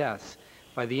EPS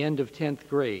by the end of 10th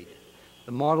grade.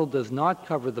 The model does not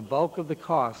cover the bulk of the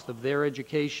cost of their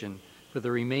education for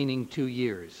the remaining 2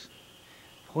 years.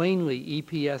 Plainly,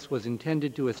 EPS was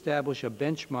intended to establish a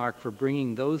benchmark for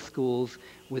bringing those schools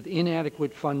with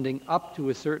inadequate funding up to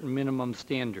a certain minimum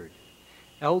standard.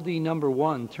 LD number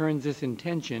 1 turns this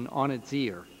intention on its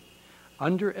ear.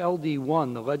 Under LD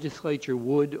 1, the legislature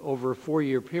would, over a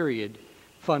 4-year period,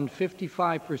 fund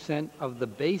 55% of the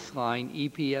baseline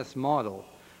EPS model,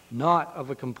 not of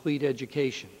a complete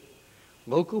education.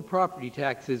 Local property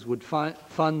taxes would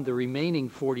fund the remaining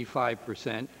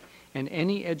 45%, and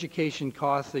any education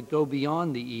costs that go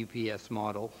beyond the EPS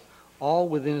model, all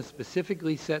within a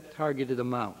specifically set targeted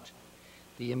amount.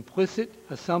 The implicit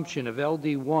assumption of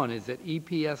LD1 is that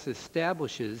EPS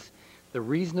establishes the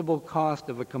reasonable cost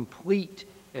of a complete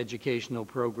educational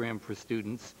program for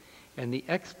students, and the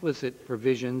explicit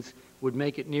provisions would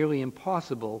make it nearly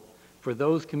impossible for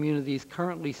those communities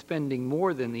currently spending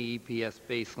more than the EPS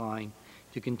baseline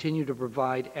to continue to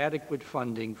provide adequate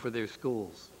funding for their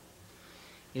schools.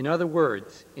 In other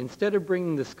words, instead of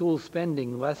bringing the school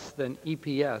spending less than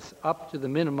EPS up to the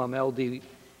minimum,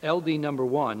 LD number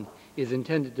 1 is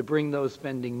intended to bring those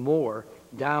spending more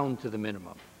down to the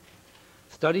minimum.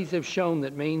 Studies have shown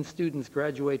that Maine students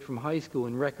graduate from high school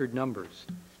in record numbers.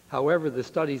 However, the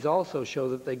studies also show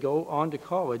that they go on to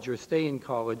college or stay in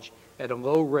college at a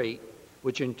low rate,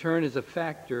 which in turn is a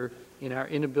factor in our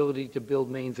inability to build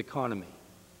Maine's economy.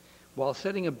 While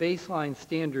setting a baseline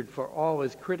standard for all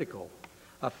is critical,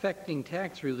 affecting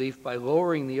tax relief by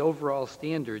lowering the overall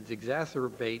standards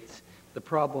exacerbates the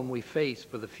problem we face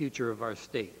for the future of our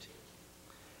state.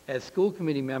 As school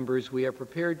committee members, we are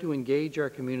prepared to engage our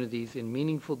communities in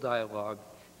meaningful dialogue,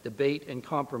 debate, and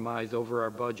compromise over our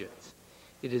budgets.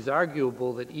 It is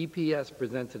arguable that EPS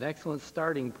presents an excellent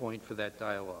starting point for that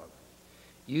dialogue.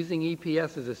 Using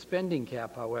EPS as a spending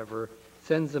cap, however,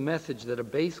 sends the message that a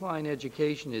baseline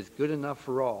education is good enough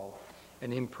for all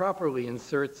and improperly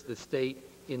inserts the state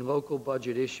in local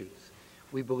budget issues.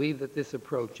 We believe that this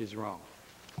approach is wrong.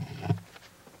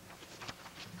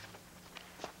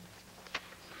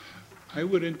 I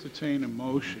would entertain a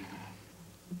motion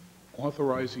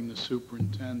authorizing the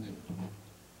superintendent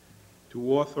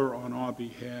to author on our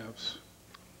behalf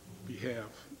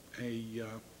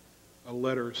a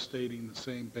letter stating the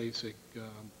same basic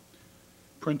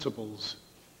principles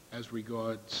as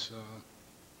regards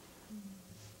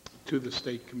to the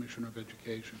State Commissioner of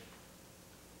Education.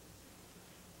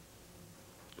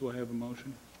 Do I have a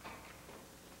motion?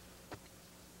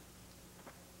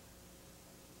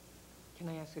 Can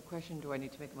I ask a question? Do I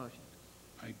need to make a motion?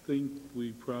 I think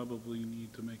we probably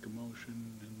need to make a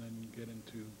motion and then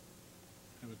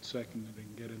have it seconded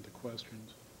and get into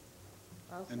questions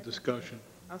and discussion.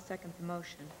 I'll second the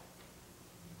motion.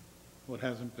 What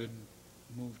hasn't been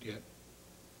moved yet?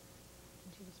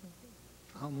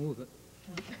 I'll move it.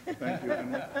 Thank you,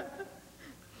 Henry.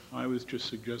 I was just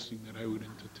suggesting that I would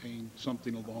entertain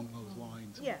something along those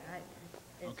lines. Yeah,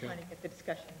 it's Okay. fun to get the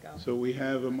discussion going. So we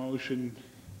have a motion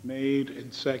made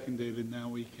and seconded, and now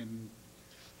we can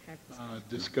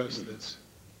discuss this.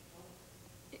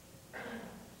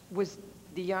 Was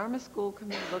the Yarmouth School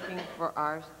Committee looking for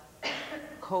our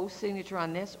co-signature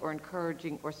on this, or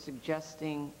encouraging or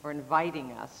suggesting or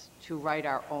inviting us to write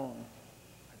our own?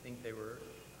 I think they were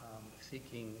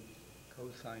seeking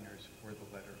co-signers for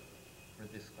the letter, for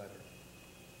this letter.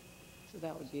 So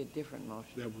that would be a different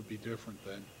motion. That would be different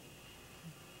then.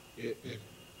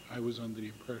 I was under the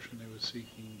impression they were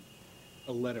seeking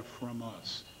a letter from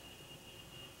us.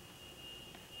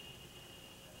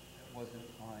 That wasn't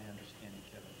my understanding,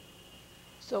 Kevin.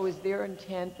 So is their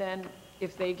intent then,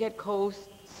 if they get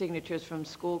co-signatures from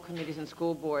school committees and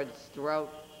school boards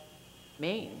throughout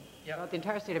Maine, throughout the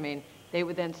entire state of Maine, they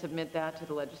would then submit that to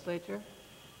the legislature?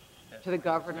 To the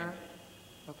governor?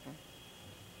 Okay.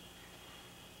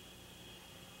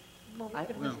 Well, we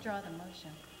could withdraw the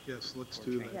motion. Yes, let's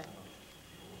do that. Yeah.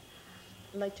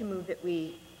 I'd like to move that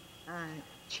we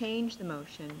change the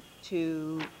motion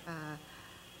to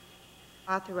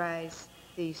authorize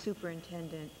the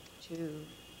superintendent to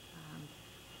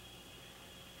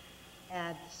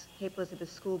add Cape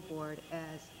Elizabeth School Board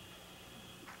as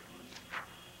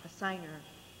a signer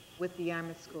with the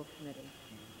Yarmouth School Committee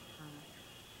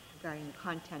regarding the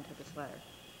content of this letter.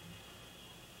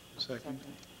 Second.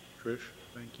 Trish,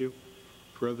 thank you.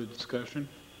 Further discussion?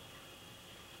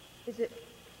 Is it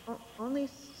only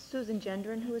Susan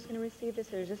Gendron who is going to receive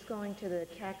this, or is this going to the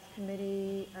tax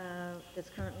committee that's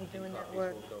currently doing that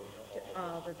work, to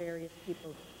all the various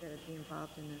people that would be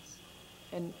involved in this?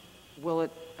 And will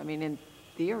it, I mean, in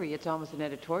theory, it's almost an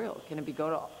editorial. Can it go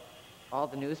to all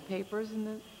the newspapers in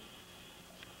the?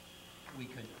 We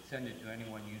could send it to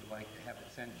anyone you'd like to have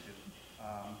it sent to.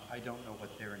 I don't know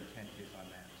what their intent is on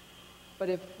that. But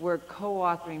if we're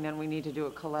co-authoring, then we need to do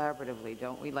it collaboratively,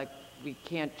 don't we? Like, we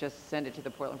can't just send it to the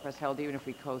Portland Press Herald even if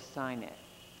we co-sign it.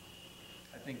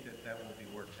 I think that will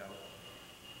be worked out.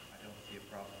 I don't see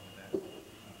a problem with that.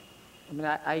 I mean,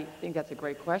 I think that's a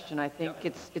great question. I think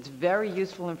it's very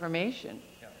useful information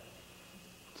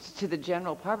to the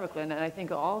general public, and I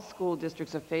think all school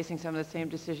districts are facing some of the same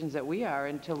decisions that we are,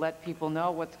 and to let people know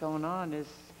what's going on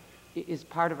is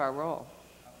part of our role.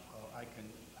 Well, I can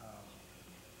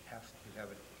ask to have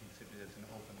it considered as an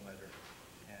open letter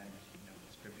and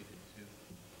distributed to.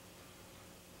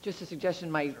 Just a suggestion,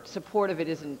 my support of it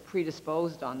isn't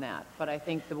predisposed on that, but I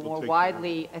think the more take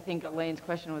widely, I think Elaine's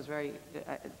question was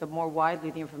the more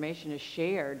widely the information is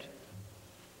shared.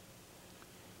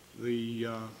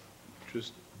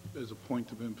 Just as a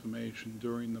point of information,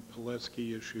 during the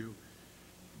Pileski issue,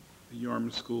 the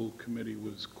Yarmouth School Committee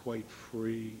was quite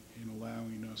free in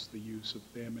allowing us the use of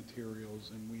their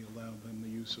materials, and we allowed them the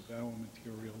use of our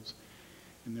materials.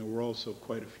 And there were also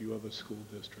quite a few other school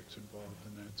districts involved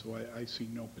in that. So I see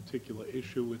no particular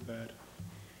issue with that.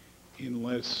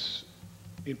 Unless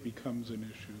it becomes an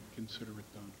issue, consider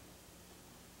it done.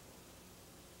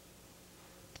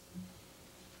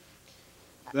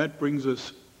 That brings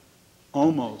us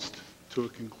almost to a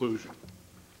conclusion.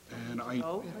 And I...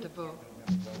 Oh,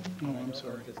 Oh, I'm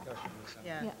sorry.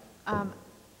 Yeah.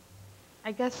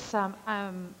 I guess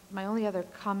my only other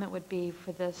comment would be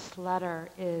for this letter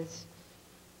is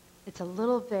it's a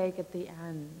little vague at the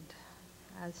end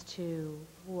as to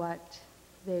what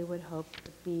they would hope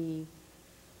to be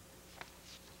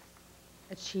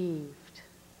achieved.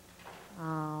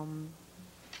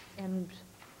 And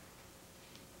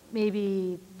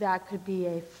maybe that could be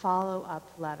a follow-up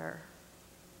letter.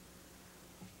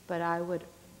 But I would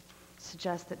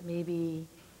suggest that maybe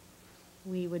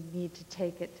we would need to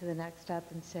take it to the next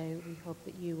step and say, we hope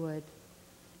that you would,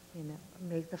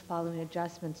 make the following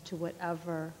adjustments to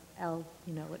whatever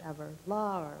whatever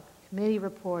law or committee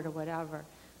report or whatever,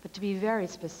 but to be very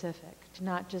specific, to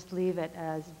not just leave it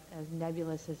as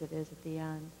nebulous as it is at the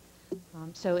end.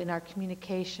 So in our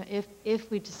communication,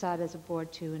 if we decide as a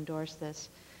board to endorse this,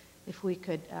 if we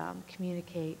could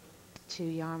communicate to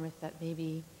Yarmouth that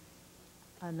maybe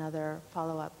another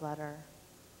follow-up letter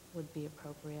would be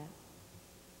appropriate.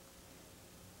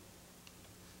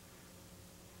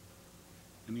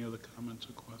 Any other comments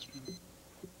or questions?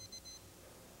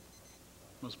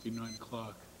 Must be 9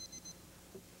 o'clock.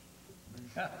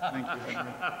 Thank you,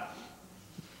 Henry.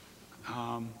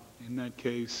 In that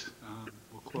case,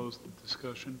 we'll close the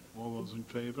discussion. All those in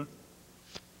favor?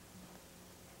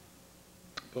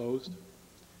 Opposed?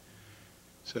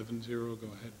 7-0. Go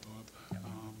ahead,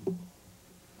 Bob.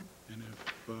 And if...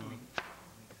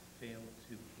 Fail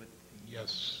to put the...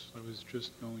 Yes, I was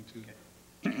just going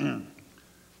to... Okay.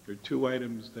 There are 2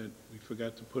 items that we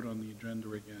forgot to put on the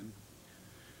agenda again.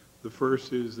 The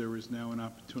first is there is now an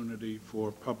opportunity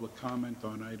for public comment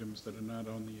on items that are not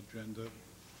on the agenda.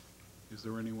 Is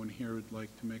there anyone here who'd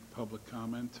like to make public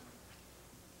comment?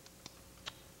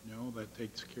 No, that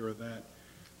takes care of that.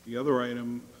 The other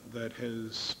item that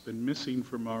has been missing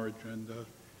from our agenda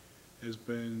has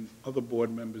been other board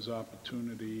members'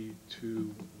 opportunity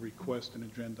to request an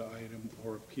agenda item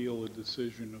or appeal a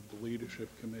decision of the leadership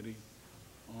committee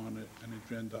on an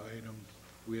agenda item.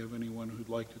 Do we have anyone who'd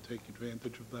like to take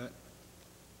advantage of that?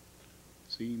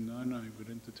 Seeing none, I would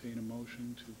entertain a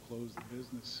motion to close the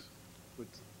business for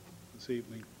this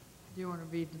evening. Do you want to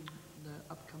read the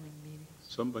upcoming meetings?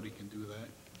 Somebody can do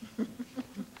that.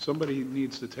 Somebody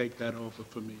needs to take that over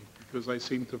for me, because I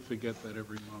seem to forget that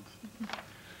every month.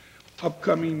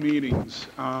 Upcoming meetings.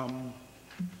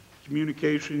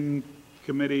 Communication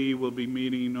Committee will be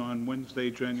meeting on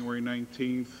Wednesday, January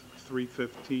 19th,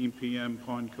 3:15 p.m.,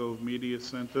 Pond Cove Media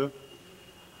Center.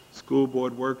 School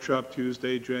Board Workshop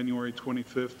Tuesday, January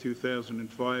 25th,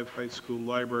 2005, High School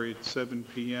Library at 7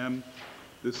 p.m.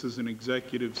 This is an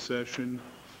executive session.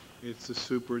 It's the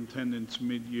superintendent's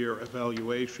mid-year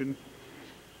evaluation.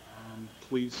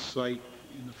 Please cite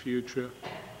in the future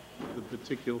the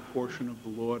particular portion of the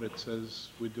law that says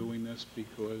we're doing this,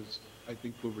 because I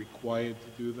think we're required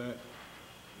to do that.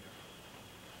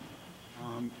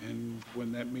 And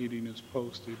when that meeting is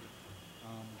posted,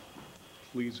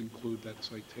 please include that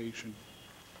citation.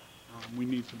 We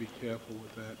need to be careful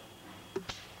with that.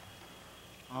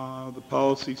 The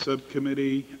Policy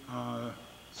Subcommittee,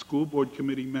 School Board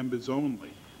Committee members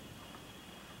only.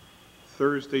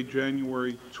 Thursday,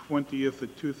 January 20th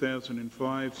at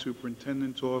 2005,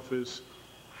 Superintendent's Office,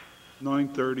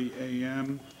 9:30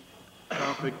 a.m.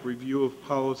 Topic, review of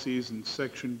policies in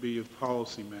Section B of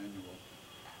Policy Manual.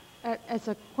 As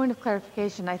a point of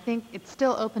clarification, I think it's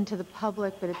still open to the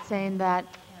public, but it's saying that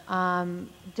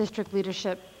district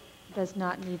leadership does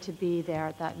not need to be there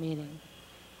at that meeting.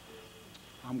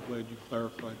 I'm glad you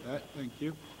clarified that. Thank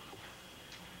you.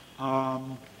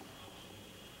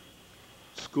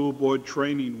 School Board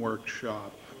Training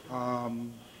Workshop.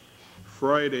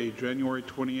 Friday, January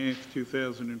 28th,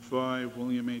 2005,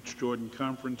 William H. Jordan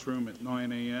Conference Room at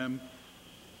 9 a.m.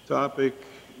 Topic,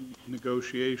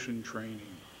 negotiation training.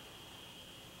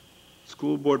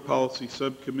 School Board Policy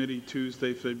Subcommittee,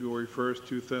 Tuesday, February 1st,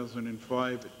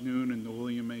 2005 at noon in the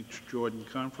William H. Jordan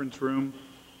Conference Room.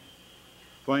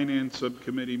 Finance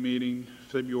Subcommittee meeting,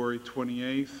 February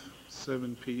 28th,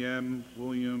 7 p.m.,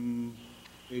 William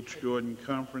H. Jordan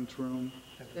Conference Room.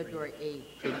 February 8th.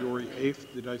 February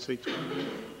 8th, did I say 28th?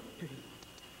 You're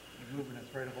moving us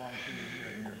right along through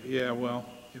the year here. Yeah, well,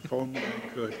 if only I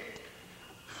could.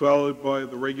 Followed by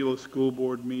the regular school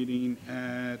board meeting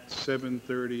at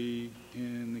 7:30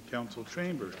 in the council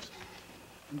chambers.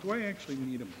 And do I actually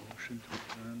need a motion to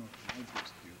adjourn, or can I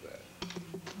just do that?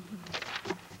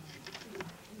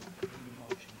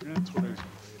 That's what I was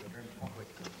afraid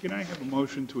of. Can I have a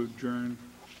motion to adjourn?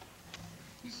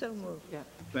 So moved. Yeah.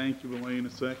 Thank you, Elaine. A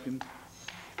second.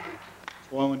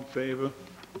 All in favor?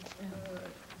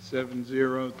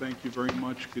 7-0. Thank you very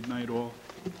much. Good night, all.